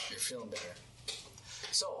feeling better.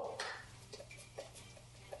 So,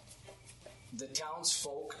 the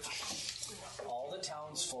townsfolk, all the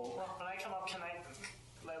townsfolk. Well, when I come up, can I,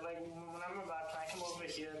 like when I'm about, can I come over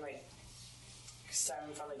here and like stand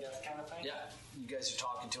in front of the guest kind of thing? Yeah, you guys are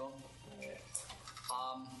talking to him. Okay.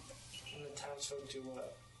 And the townsfolk do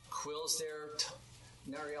what? Quill's there.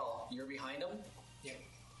 Nariel, you're behind him? Yeah.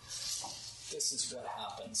 This is what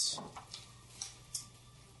happens.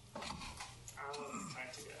 I'm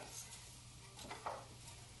trying to guess.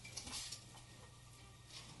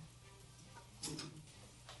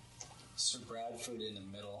 Sir Bradford in the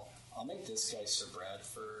middle. I'll make this guy Sir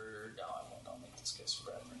Bradford. No, I won't. I'll make this guy Sir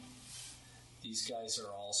Bradford. These guys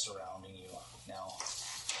are all surrounding you now.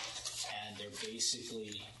 And they're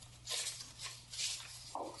basically...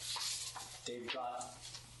 They've got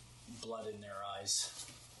blood in their eyes.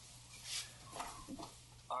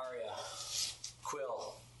 Arya,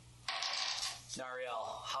 Quill,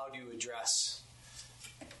 Nariel, how do you address?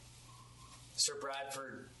 Sir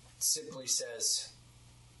Bradford simply says,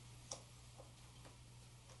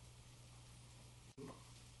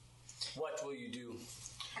 what will you do?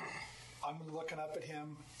 I'm looking up at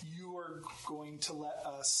him. You are going to let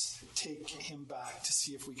us take him back to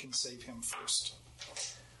see if we can save him first.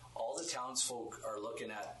 All the townsfolk are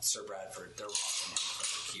looking at Sir Bradford. They're watching him for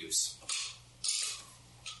the cues.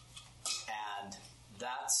 And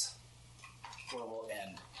that's where we'll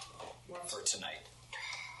end for tonight.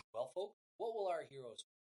 Well, folks, what will our heroes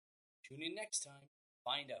do? Tune in next time.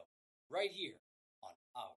 Find out. Right here